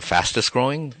one of the fastest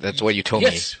growing? That's what you told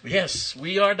me. Yes,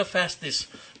 we are the fastest.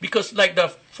 Because like the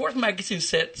Forbes magazine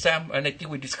said, Sam, and I think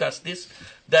we discussed this,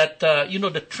 that,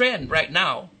 the trend right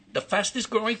now, the fastest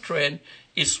growing trend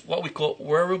is what we call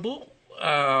wearable,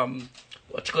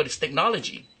 it's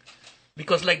technology.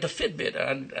 Because like the Fitbit,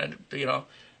 and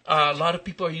a lot of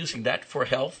people are using that for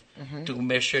health, to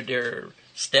measure their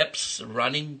steps,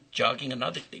 running, jogging, and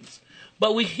other things.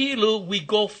 But with Hilo, we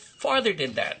go farther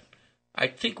than that. I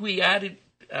think we added,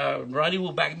 Ronnie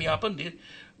will back me up on this,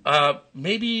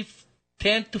 maybe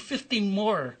 10 to 15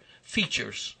 more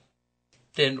features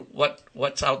than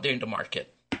what's out there in the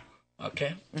market.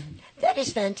 Okay? That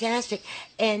is fantastic.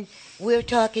 And we were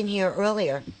talking here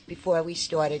earlier before we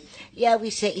started. Yeah, we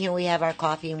sit here, we have our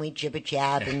coffee, and we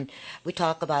jibber-jab, and we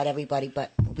talk about everybody,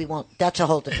 but we won't. That's a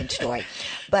whole different story.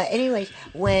 But anyways,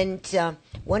 when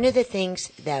one of the things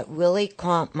that really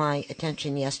caught my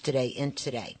attention yesterday and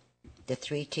today, the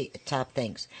three top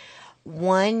things.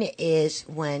 One is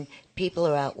when people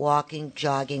are out walking,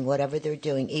 jogging, whatever they're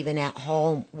doing, even at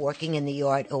home, working in the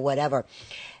yard or whatever,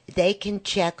 they can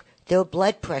check their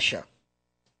blood pressure,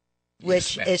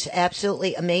 which is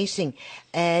absolutely amazing.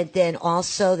 And then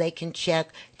also they can check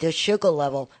their sugar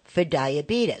level for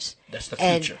diabetes. That's the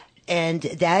future. And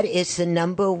that is the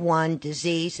number one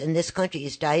disease in this country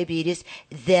is diabetes,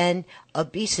 then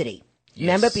obesity. Yes.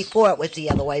 Remember before it was the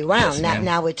other way around. Yes,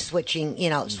 now it's switching,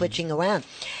 switching around.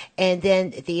 And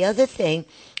then the other thing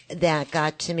that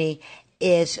got to me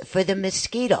is for the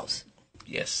mosquitoes.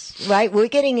 Yes. Right? We're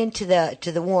getting into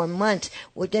the warm months.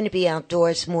 We're going to be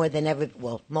outdoors more than ever.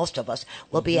 Well, most of us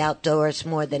will be outdoors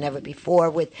more than ever before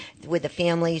with the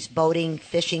families, boating,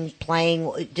 fishing,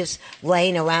 playing, just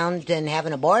laying around and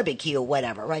having a barbecue or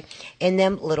whatever, right? And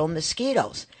them little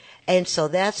mosquitoes. And so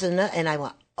that's enough. And I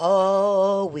went,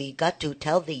 oh, we got to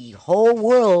tell the whole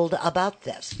world about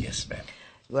this. Yes, ma'am.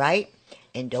 Right?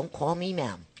 And don't call me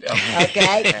ma'am.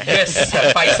 Okay? Yes,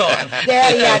 Paison.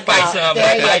 There you go. Paison,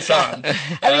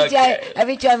 there you go.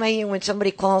 Every time I hear when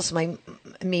somebody calls me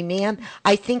ma'am,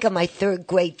 I think of my third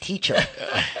grade teacher.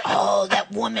 Oh,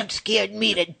 that woman scared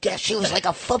me to death. She was like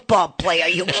a football player. Are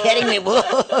you kidding me?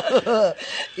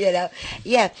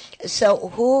 Yeah.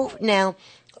 So now,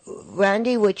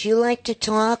 Randy, would you like to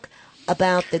talk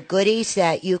about the goodies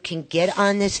that you can get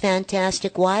on this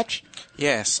fantastic watch?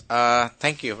 Yes.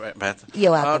 Thank you, Beth.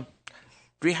 You're welcome.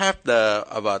 We have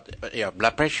about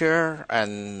blood pressure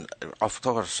and of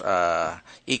course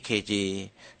EKG,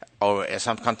 or in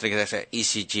some countries they say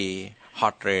ECG,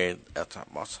 heart rate,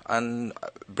 and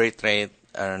breath rate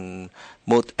and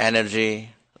mood, energy.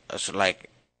 It's like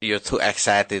you're too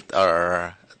excited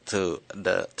or too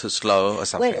slow or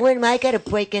something. Wait, I got to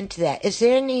break into that. Is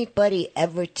there anybody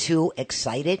ever too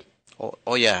excited?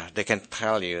 Oh yeah, they can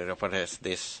tell you what is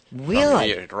this.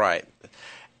 Really? Right.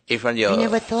 Even I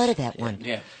never thought of that one.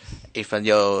 Yeah. Even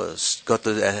you go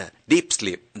to the deep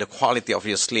sleep, the quality of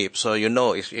your sleep. So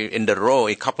if in the row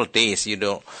a couple of days you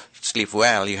don't sleep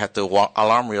well, you have to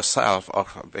alarm yourself or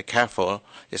be careful.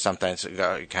 Sometimes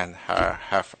you can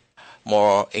have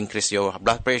more increase your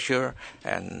blood pressure.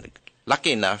 And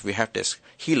lucky enough, we have this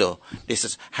Hilo. This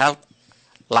is Health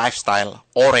Lifestyle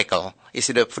Oracle. It's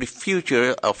the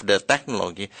future of the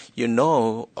technology. You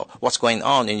know what's going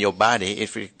on in your body.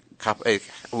 If you couple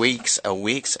weeks,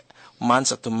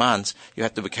 months to months, you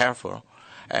have to be careful.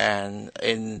 And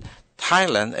in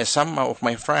Thailand, some of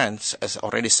my friends has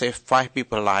already saved 5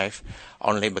 people's life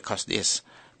only because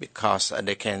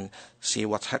they can see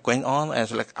what's going on and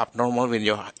it's like abnormal with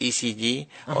your ECG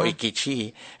or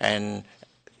EKG, and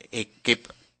he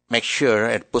make sure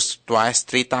it push twice,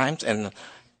 3 times, and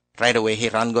right away he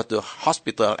go to the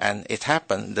hospital, and it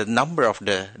happened. The number of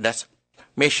that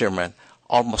measurement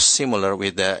almost similar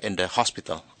with in the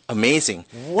hospital amazing.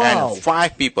 Wow. And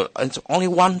 5 people, and only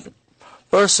one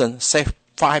person saved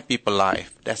 5 people's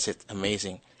life. That's it,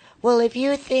 amazing. Well, if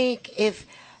you think if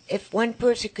one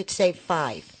person could save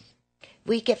 5,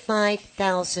 we get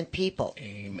 5,000 people.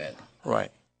 Amen.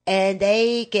 Right. And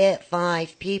they get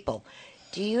 5 people.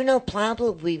 Do you know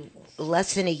probably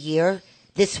less than a year,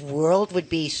 this world would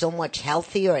be so much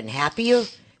healthier and happier?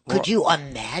 Could you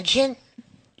imagine?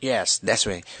 Yes, that's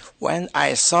right. When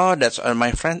I saw that,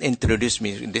 my friend introduced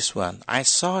me to this one, I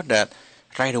saw that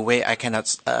right away I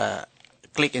cannot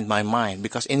click in my mind,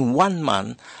 because in 1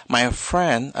 month, my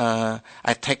friend,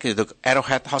 I take to the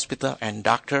Arrowhead Hospital, and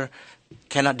doctor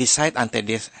cannot decide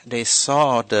until they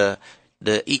saw the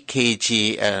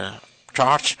EKG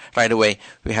charge right away.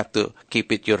 We have to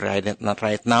keep it not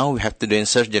right now. We have to do in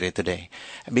surgery today,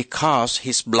 because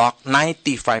he's blocked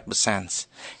 95%.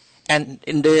 And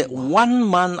in the 1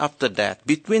 month after that,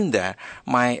 between there,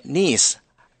 my niece,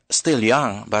 still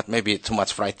young, but maybe too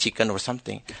much fried chicken or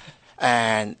something,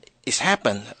 and it's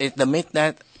happened. At the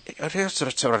midnight,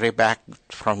 it's already back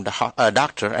from the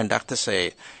doctor, and doctor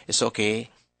say it's okay,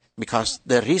 because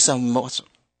the reason most,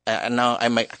 now I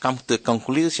might come to the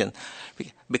conclusion,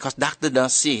 because doctor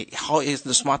don't see how is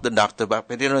the smart the doctor, but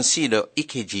they don't see the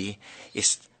EKG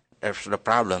is the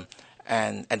problem.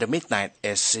 And at the midnight,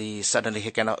 she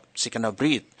cannot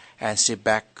breathe, and she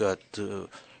back to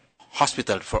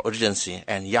hospital for urgency.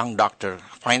 And young doctor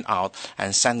find out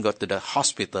and send her to the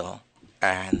hospital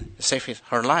and save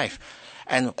her life.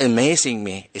 And amazing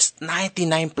me, it's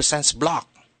 99% block.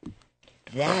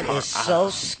 That is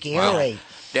so scary. Wow.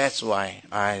 That's why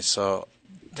I so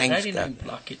thank 99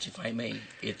 blockage, if I may,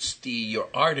 it's your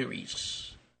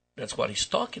arteries. That's what he's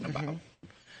talking about.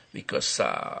 Because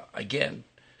again,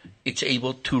 it's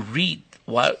able to read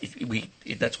while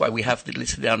that's why we have to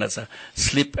listen down as a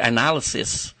sleep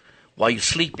analysis. While you're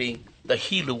sleeping, the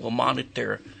healer will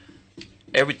monitor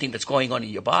everything that's going on in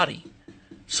your body.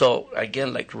 So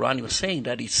again, like Ronnie was saying,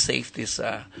 that he saved his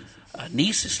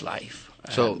niece's life.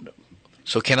 So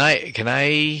can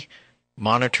I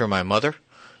monitor my mother?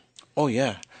 Oh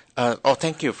yeah.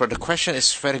 Thank you for the question.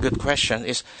 It's a very good question.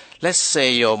 Is let's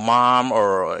say your mom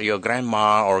or your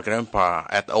grandma or grandpa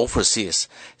at overseas,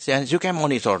 then you can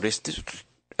monitor the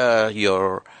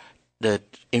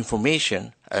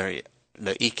information, the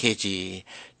EKG,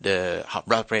 the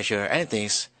blood pressure, anything,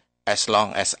 as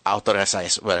long as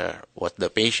authorized with the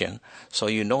patient, so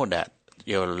you know that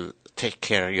you'll take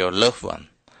care of your loved one.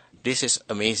 This is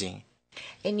amazing.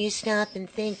 And you stop and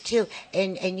think too,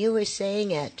 and you were saying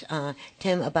it,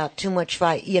 Tim, about too much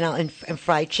fried, and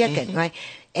fried chicken, right?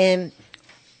 And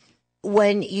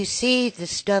when you see the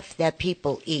stuff that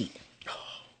people eat,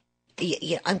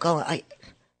 I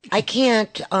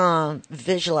can't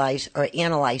visualize or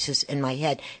analyze this in my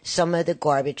head. Some of the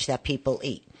garbage that people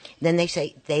eat. Then they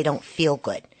say they don't feel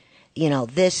good.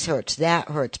 This hurts, that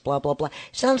hurts, blah, blah, blah.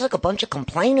 Sounds like a bunch of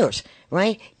complainers,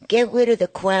 right? Get rid of the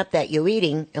crap that you're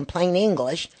eating in plain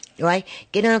English, right?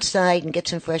 Get outside and get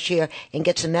some fresh air and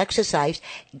get some exercise.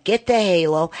 Get the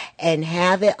halo and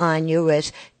have it on your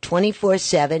wrist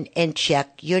 24/7 and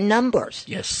check your numbers.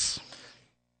 Yes.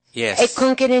 Yes. It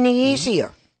couldn't get any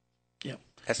easier. Yeah.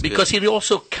 That's because good. It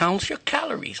also counts your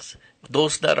calories.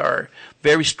 Those that are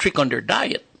very strict on their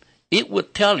diet, it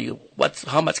would tell you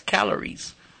how much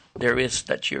calories there is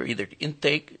that you're either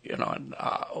intake, and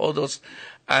all those.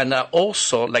 And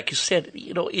also, like you said,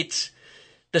 it's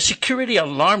the security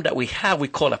alarm that we have, we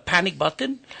call a panic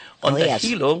button on the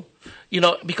Hilo,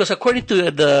 because according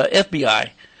to the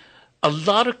FBI, a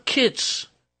lot of kids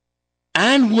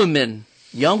and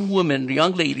young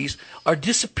ladies are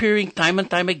disappearing time and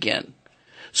time again.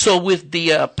 So with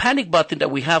the panic button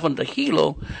that we have on the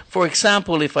Hilo, for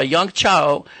example, if a young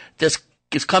child just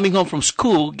is coming home from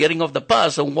school, getting off the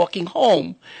bus and walking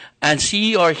home, and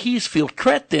she or he feel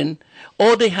threatened,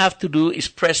 all they have to do is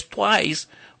press twice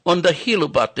on the Hilo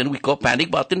button, we call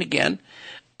panic button again,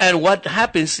 and what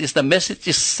happens is the message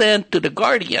is sent to the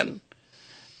guardian,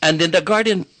 and then the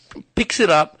guardian picks it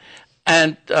up,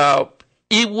 and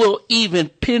it will even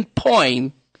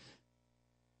pinpoint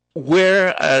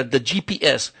where the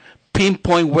GPS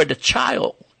pinpoint where the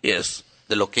child is.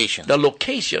 The location.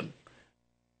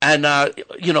 And,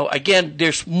 again,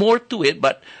 there's more to it,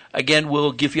 but again,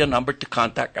 we'll give you a number to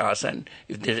contact us. And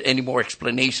if there's any more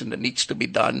explanation that needs to be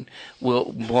done, we're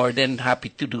more than happy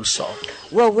to do so.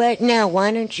 Well, right now, why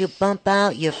don't you bump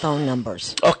out your phone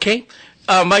numbers? Okay.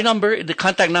 My number, the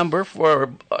contact number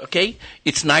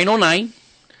it's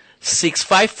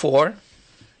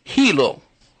 909-654-HELO.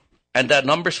 And the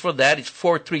numbers for that is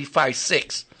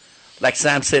 4356. Like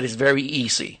Sam said, it's very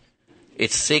easy.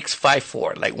 It's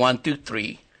 654, like 1, 2,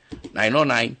 3,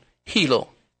 909, HELO.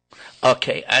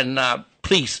 Okay, and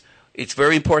please, it's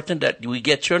very important that we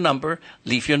get your number,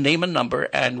 leave your name and number,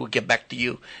 and we'll get back to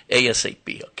you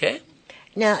ASAP, okay?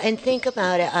 Now, and think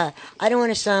about it. I don't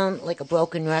want to sound like a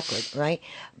broken record, right?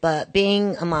 But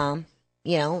being a mom,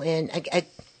 and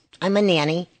I'm a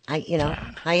nanny.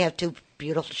 I have 2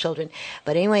 beautiful children.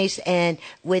 But anyways, and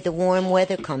with the warm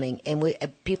weather coming, and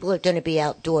people are going to be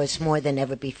outdoors more than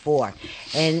ever before.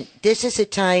 And this is a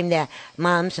time that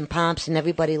moms and pops and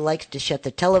everybody likes to shut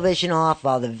the television off,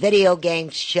 all the video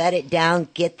games, shut it down,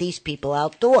 get these people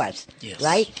outdoors. Yes.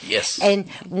 Right? Yes. And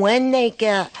when they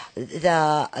get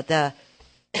the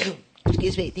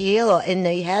excuse me, the Hilo, and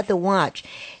they have the watch,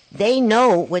 they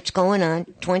know what's going on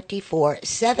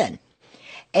 24/7.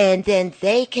 And then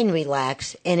they can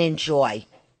relax and enjoy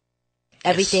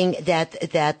everything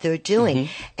that they're doing.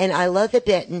 And I love the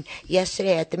bit. And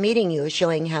yesterday at the meeting, you were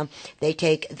showing how they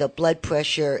take the blood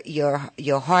pressure, your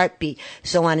heartbeat,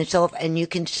 so on and so forth, and you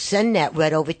can send that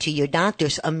right over to your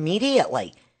doctors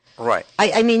immediately. Right.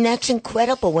 I mean, that's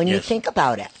incredible when you think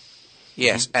about it.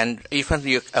 Yes, and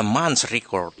even a month's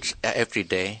record every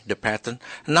day, the pattern.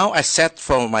 Now I set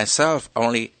for myself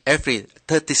only every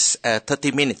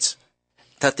 30 minutes.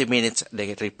 30 minutes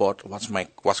they report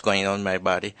what's going on in my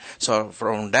body. So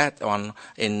from that on,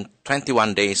 in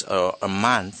 21 days or a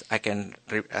month, I can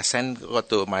go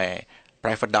to my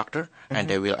private doctor, and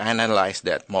they will analyze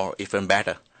that more, even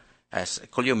better.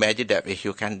 Could you imagine that if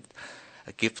you can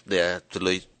give to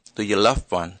your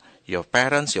loved one, your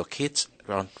parents, your kids,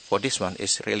 for this one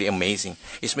is really amazing.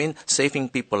 It means saving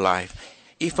people's life.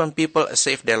 Even people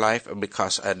save their life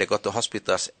because they go to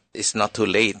hospitals, it's not too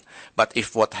late. But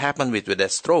if what happened with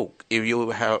that stroke, if you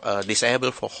have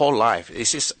disabled for whole life,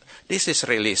 this is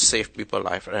really save people's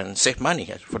life and save money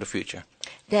for the future.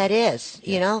 That is,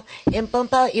 and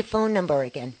bump out your phone number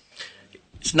again.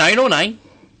 It's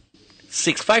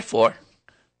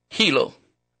 909-654-HELO.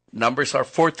 Numbers are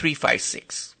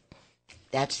 4356.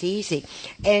 That's easy.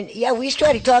 And, yeah, we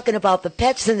started talking about the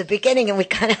pets in the beginning, and we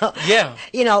kind of,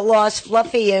 lost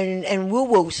Fluffy and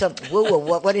Woo-Woo.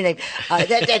 What a name.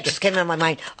 That just came in my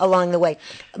mind along the way.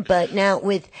 But now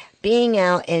with being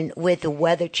out and with the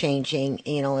weather changing,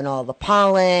 and all the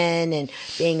pollen and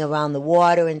being around the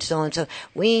water and so on, so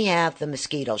we have the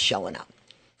mosquitoes showing up.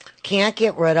 Can't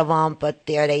get rid of them, but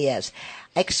there they is.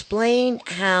 Explain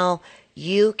how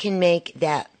you can make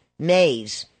that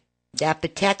maze, that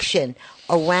protection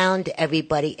around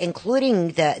everybody,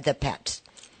 including the pets.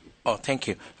 Oh, thank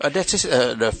you. That is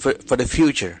for the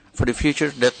future. For the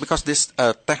future, that because this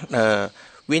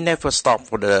we never stop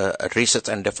for the research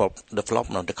and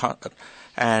development of the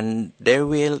and there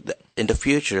will in the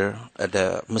future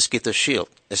the mosquito shield.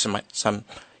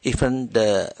 Even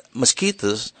the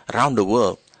mosquitoes around the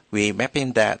world, we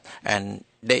mapping that, and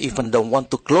they even don't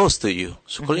want to close to you.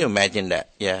 So can you imagine that?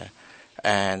 Yeah,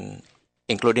 and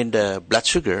including the blood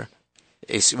sugar,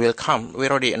 will come. We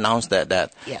already announced that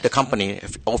the company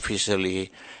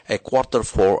officially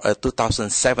Q4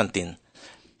 2017.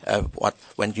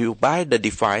 When you buy the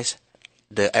device,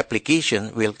 the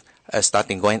application will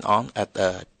starting going on at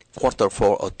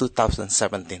Q4 of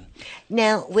 2017.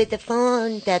 Now, with the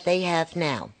phone that they have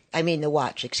now, the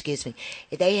watch, excuse me,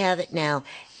 they have it now,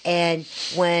 and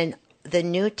when the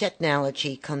new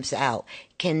technology comes out,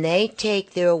 can they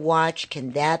take their watch?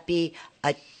 Can that be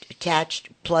attached,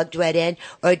 plugged right in,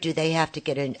 or do they have to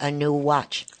get a new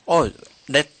watch? Oh,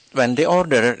 that when they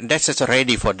order, that's just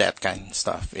ready for that kind of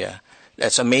stuff. Yeah,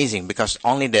 that's amazing because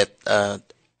only that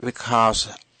because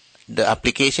the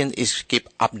application is keep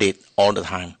update all the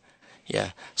time.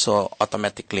 Yeah, so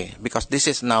automatically because this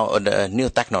is now the new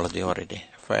technology already.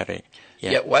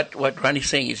 What Ronnie's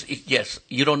saying is yes,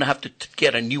 you don't have to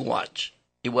get a new watch.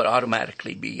 It would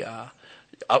automatically be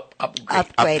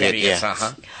upgraded. Yes.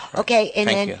 Okay, and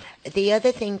Thank then the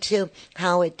other thing too,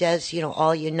 how it does,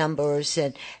 all your numbers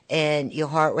and your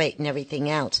heart rate and everything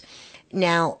else.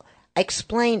 Now,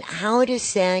 explain how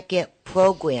does that get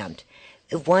programmed?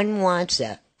 If one wants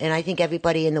it, and I think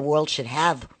everybody in the world should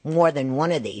have more than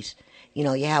one of these. You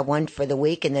have one for the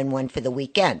week and then one for the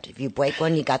weekend. If you break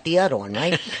one, you got the other one,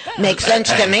 right? Makes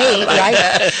sense to me,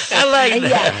 right? I like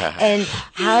that. Yeah. And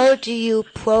how do you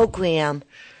program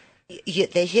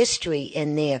the history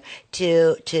in there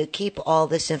to keep all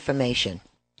this information?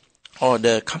 Oh,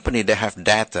 the company, they have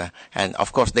data, and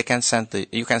of course they can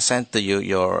you can send to you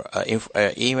your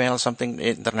email, something,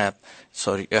 internet,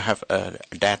 so you have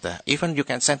data. Even you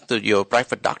can send to your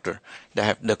private doctor. They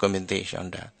have documentation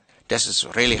on that. This is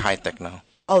really high tech now.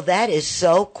 Oh, that is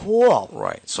so cool.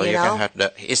 Right. So you can have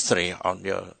the history on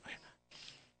your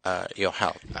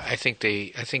health. I think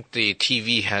the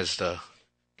TV has the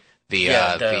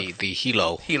the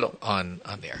Hilo on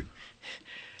there.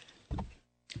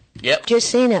 Yep. Just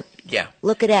seen it. Yeah.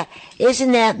 Look at that.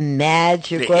 Isn't that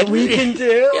magic what we can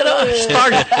do? You know,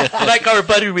 like our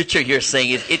buddy Richard here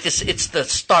saying, it's the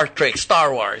Star Trek,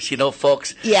 Star Wars, you know,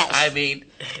 folks. Yes. I mean,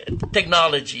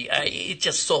 technology, it's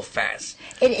just so fast.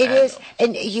 It is.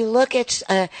 And you look at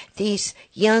these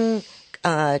young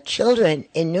children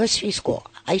in nursery school.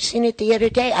 I seen it the other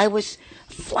day. I was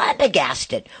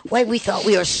flabbergasted. Why, we thought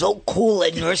we were so cool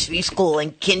in nursery school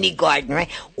and kindergarten, right?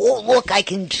 Oh, look, I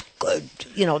can,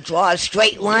 draw a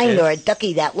straight line or a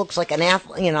ducky that looks like an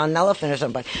elephant or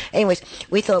something. Anyways,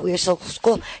 we thought we were so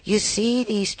cool. You see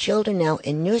these children now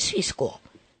in nursery school.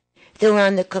 They're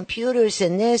on the computers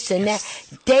and this and that.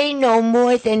 They know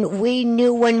more than we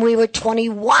knew when we were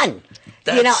 21.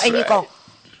 That's and you right. go,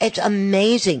 it's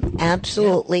amazing.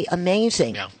 Absolutely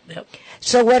amazing. Yeah. Yep.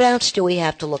 So what else do we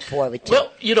have to look forward to?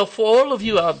 Well, for all of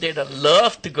you out there that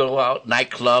love to go out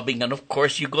night clubbing, and of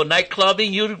course you go night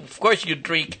clubbing, you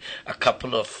drink a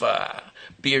couple of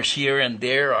beers here and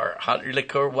there, or hot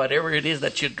liquor, whatever it is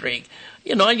that you drink,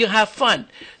 and you have fun.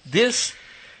 This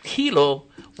Hilo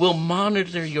will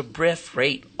monitor your breath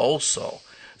rate also.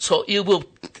 So it will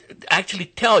actually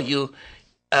tell you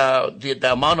the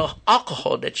amount of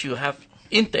alcohol that you have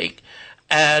intake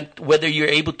and whether you're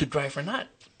able to drive or not.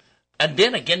 And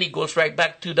then again, it goes right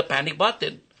back to the panic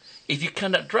button. If you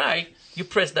cannot drive, you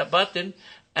press that button,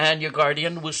 and your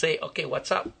guardian will say, "Okay, what's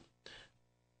up?"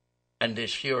 And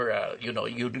if you're not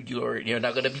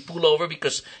going to be pulled over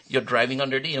because you're driving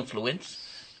under the influence,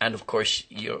 and of course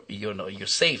you're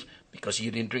safe because you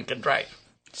didn't drink and drive.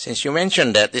 Since you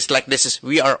mentioned that, it's like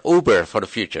we are Uber for the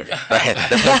future, right? I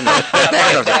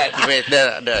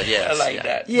like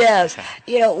that. Yes.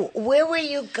 Where were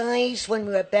you guys when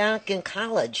we were back in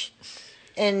college?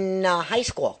 In high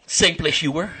school? Same place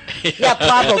you were? Yeah,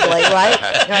 probably,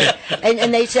 right?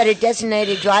 And they said a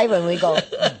designated driver, and we go,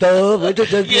 duh, we're the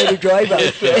designated driver.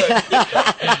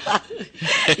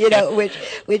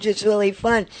 Which is really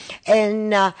fun.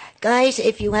 And guys,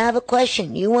 if you have a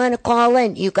question, you want to call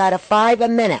in, you got $5 a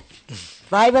minute.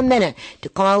 $5 a minute to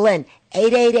call in.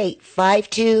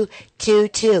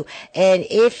 888-5222. And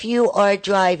if you are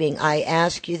driving, I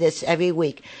ask you this every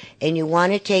week, and you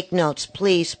want to take notes,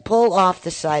 please pull off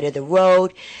the side of the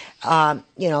road.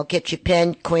 Get your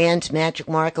pen, crayons, magic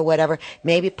marker, whatever.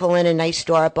 Maybe pull in a nice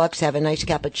Starbucks, have a nice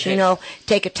cappuccino,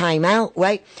 take a time out,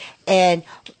 right? And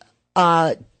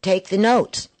take the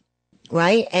notes.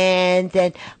 Right? And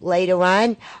then later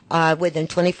on, within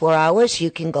 24 hours,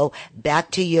 you can go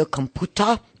back to your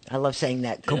computer. I love saying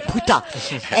that, computer.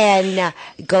 And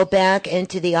go back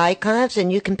into the icons, and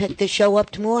you can pick the show up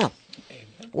tomorrow,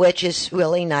 which is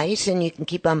really nice, and you can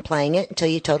keep on playing it until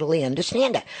you totally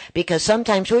understand it. Because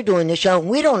sometimes we're doing the show and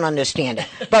we don't understand it,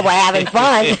 but we're having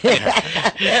fun.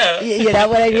 You know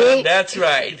what I mean? That's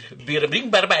right. Bada bing,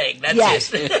 bada bang.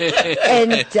 That's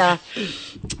it.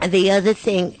 And the other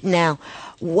thing now,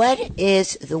 what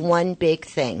is the one big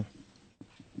thing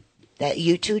that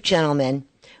you two gentlemen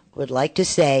would like to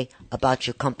say about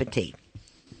your company?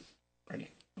 You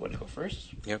want to go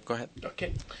first? Yeah, go ahead.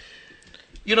 Okay.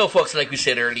 Folks, like we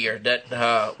said earlier,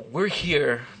 that we're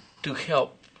here to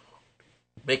help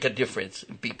make a difference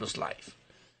in people's life.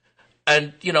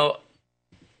 And,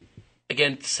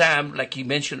 again, Sam, like you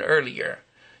mentioned earlier,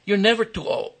 you're never too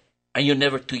old and you're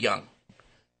never too young.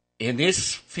 In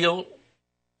this field,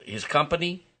 his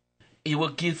company, it will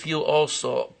give you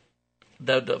also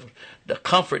the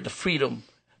comfort, the freedom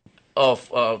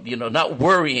of not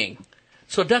worrying.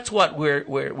 So that's what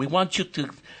we want you to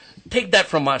take that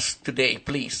from us today,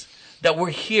 please. That we're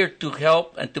here to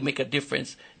help and to make a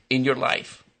difference in your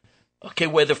life. Okay,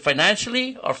 whether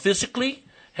financially or physically,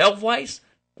 health-wise,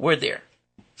 we're there.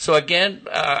 So again,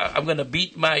 I'm going to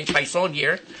beat my son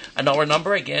here. And our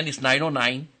number again is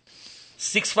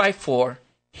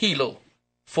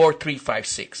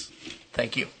 909-654-HELO-4356.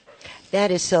 Thank you.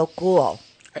 That is so cool.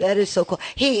 That is so cool.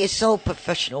 He is so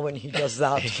professional when he does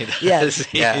that. Yes.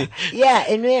 Yeah. Yeah,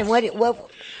 and man, what?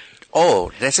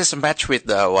 Oh, this is a match with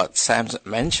what Sam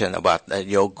mentioned about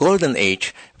your golden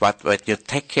age. But when you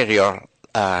take care of your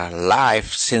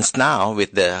life since now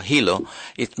with the Hilo,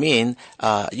 it means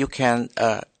you can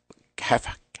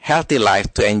have healthy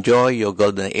life to enjoy your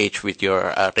golden age with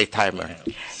your retirement.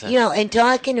 So. And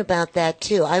talking about that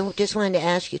too, I just wanted to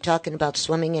ask you, talking about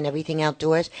swimming and everything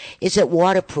outdoors, is it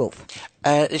waterproof?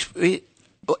 It's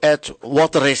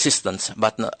water resistance,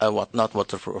 but not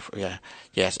waterproof. Yeah,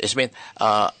 yes. It means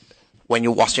when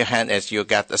you wash your hand, as you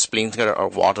get a sprinkler or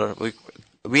water,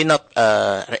 we not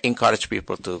encourage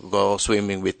people to go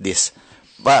swimming with this,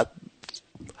 but.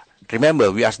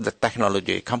 Remember, we are the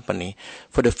technology company.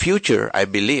 For the future, I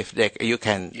believe that you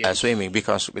can swimming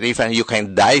because even you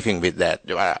can diving with that.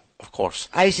 of course.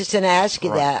 I was just going to ask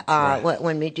you Right, that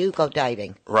when we do go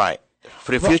diving. Right.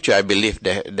 For the future, I believe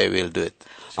they will do it.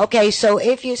 Okay, so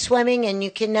if you're swimming and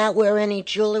you cannot wear any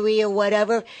jewelry or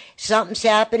whatever, something's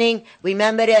happening,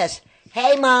 remember this.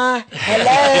 Hey, Ma.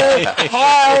 Hello.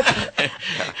 Help.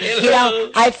 You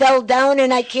know, I fell down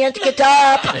and I can't get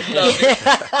up.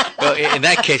 Well, in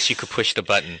that case, you could push the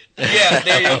button. Yeah,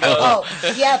 there you go.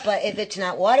 Oh, yeah, but if it's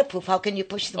not waterproof, how can you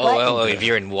push the button? Well, if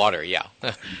you're in water, yeah.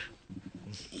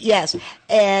 Yes,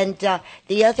 and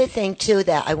the other thing, too,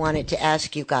 that I wanted to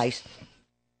ask you guys,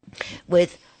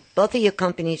 with both of your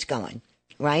companies going,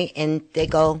 right, and they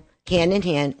go hand in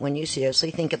hand when you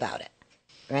seriously think about it,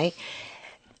 right,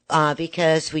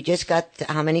 because we just got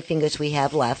how many fingers we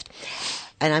have left,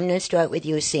 and I'm going to start with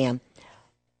you, Sam.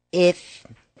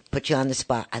 Put you on the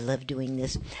spot, I love doing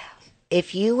this.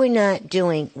 If you were not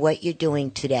doing what you're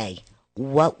doing today,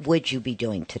 what would you be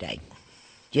doing today?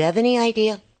 Do you have any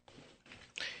idea?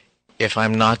 If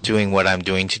I'm not doing what I'm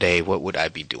doing today, what would I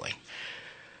be doing?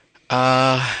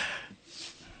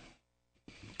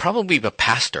 Probably a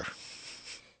pastor.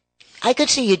 I could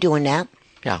see you doing that.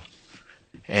 Yeah.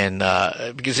 And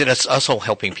because it's also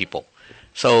helping people.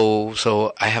 So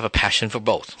I have a passion for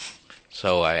both.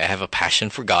 So I have a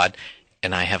passion for God,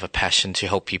 and I have a passion to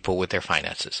help people with their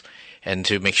finances and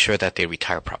to make sure that they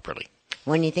retire properly.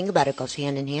 When you think about it, it goes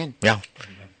hand in hand. Yeah.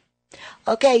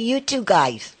 Okay, you two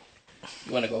guys.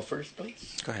 You want to go first,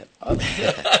 please? Go ahead.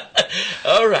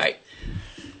 All right.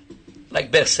 Like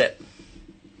Beth said,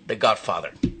 the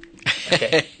Godfather.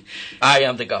 Okay. I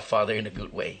am the Godfather in a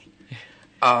good way.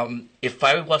 If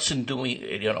I wasn't doing,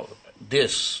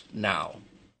 this now,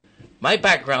 my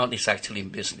background is actually in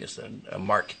business and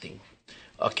marketing.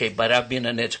 Okay, but I've been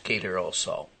an educator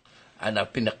also, and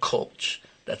I've been a coach.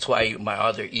 That's why my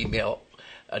other email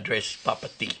address is Papa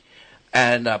T.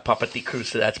 And Papa T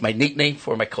Cruz, that's my nickname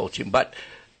for my coaching. But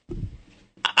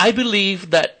I believe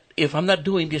that if I'm not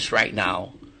doing this right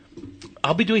now,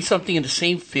 I'll be doing something in the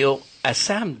same field as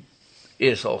Sam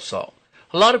is also.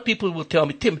 A lot of people will tell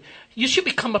me, Tim, you should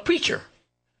become a preacher.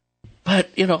 But,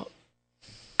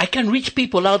 I can reach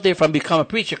people out there if I become a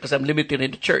preacher because I'm limited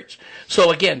in the church.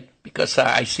 So again, because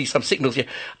I see some signals here.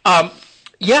 I'll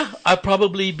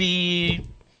probably be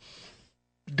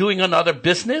doing another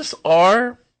business,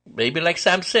 or maybe like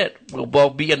Sam said, we'll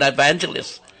both be an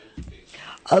evangelist.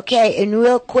 Okay, and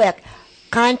real quick,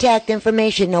 contact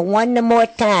information, one more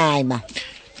time.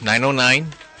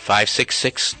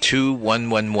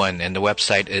 909-566-2111, and the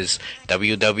website is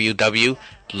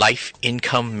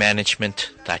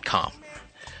www.lifeincomemanagement.com.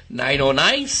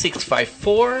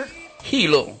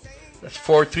 909-654-HELO. That's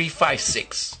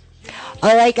 4356.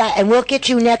 All right, guys, and we'll get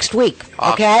you next week,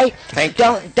 okay? Thank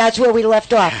you. That's where we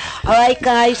left off. All right,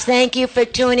 guys, thank you for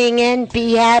tuning in.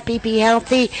 Be happy, be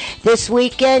healthy this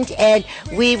weekend, and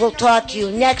we will talk to you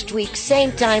next week,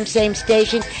 same time, same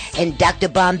station, and Dr.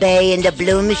 Bombay and the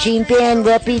Blue Machine Band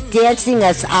will be dancing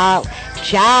us out.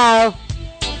 Ciao.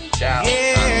 Ciao.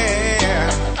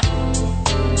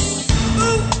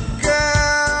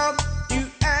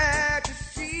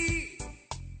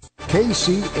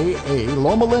 KCAA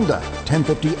Loma Linda,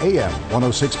 1050 AM,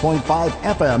 106.5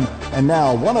 FM, and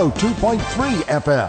now 102.3 FM.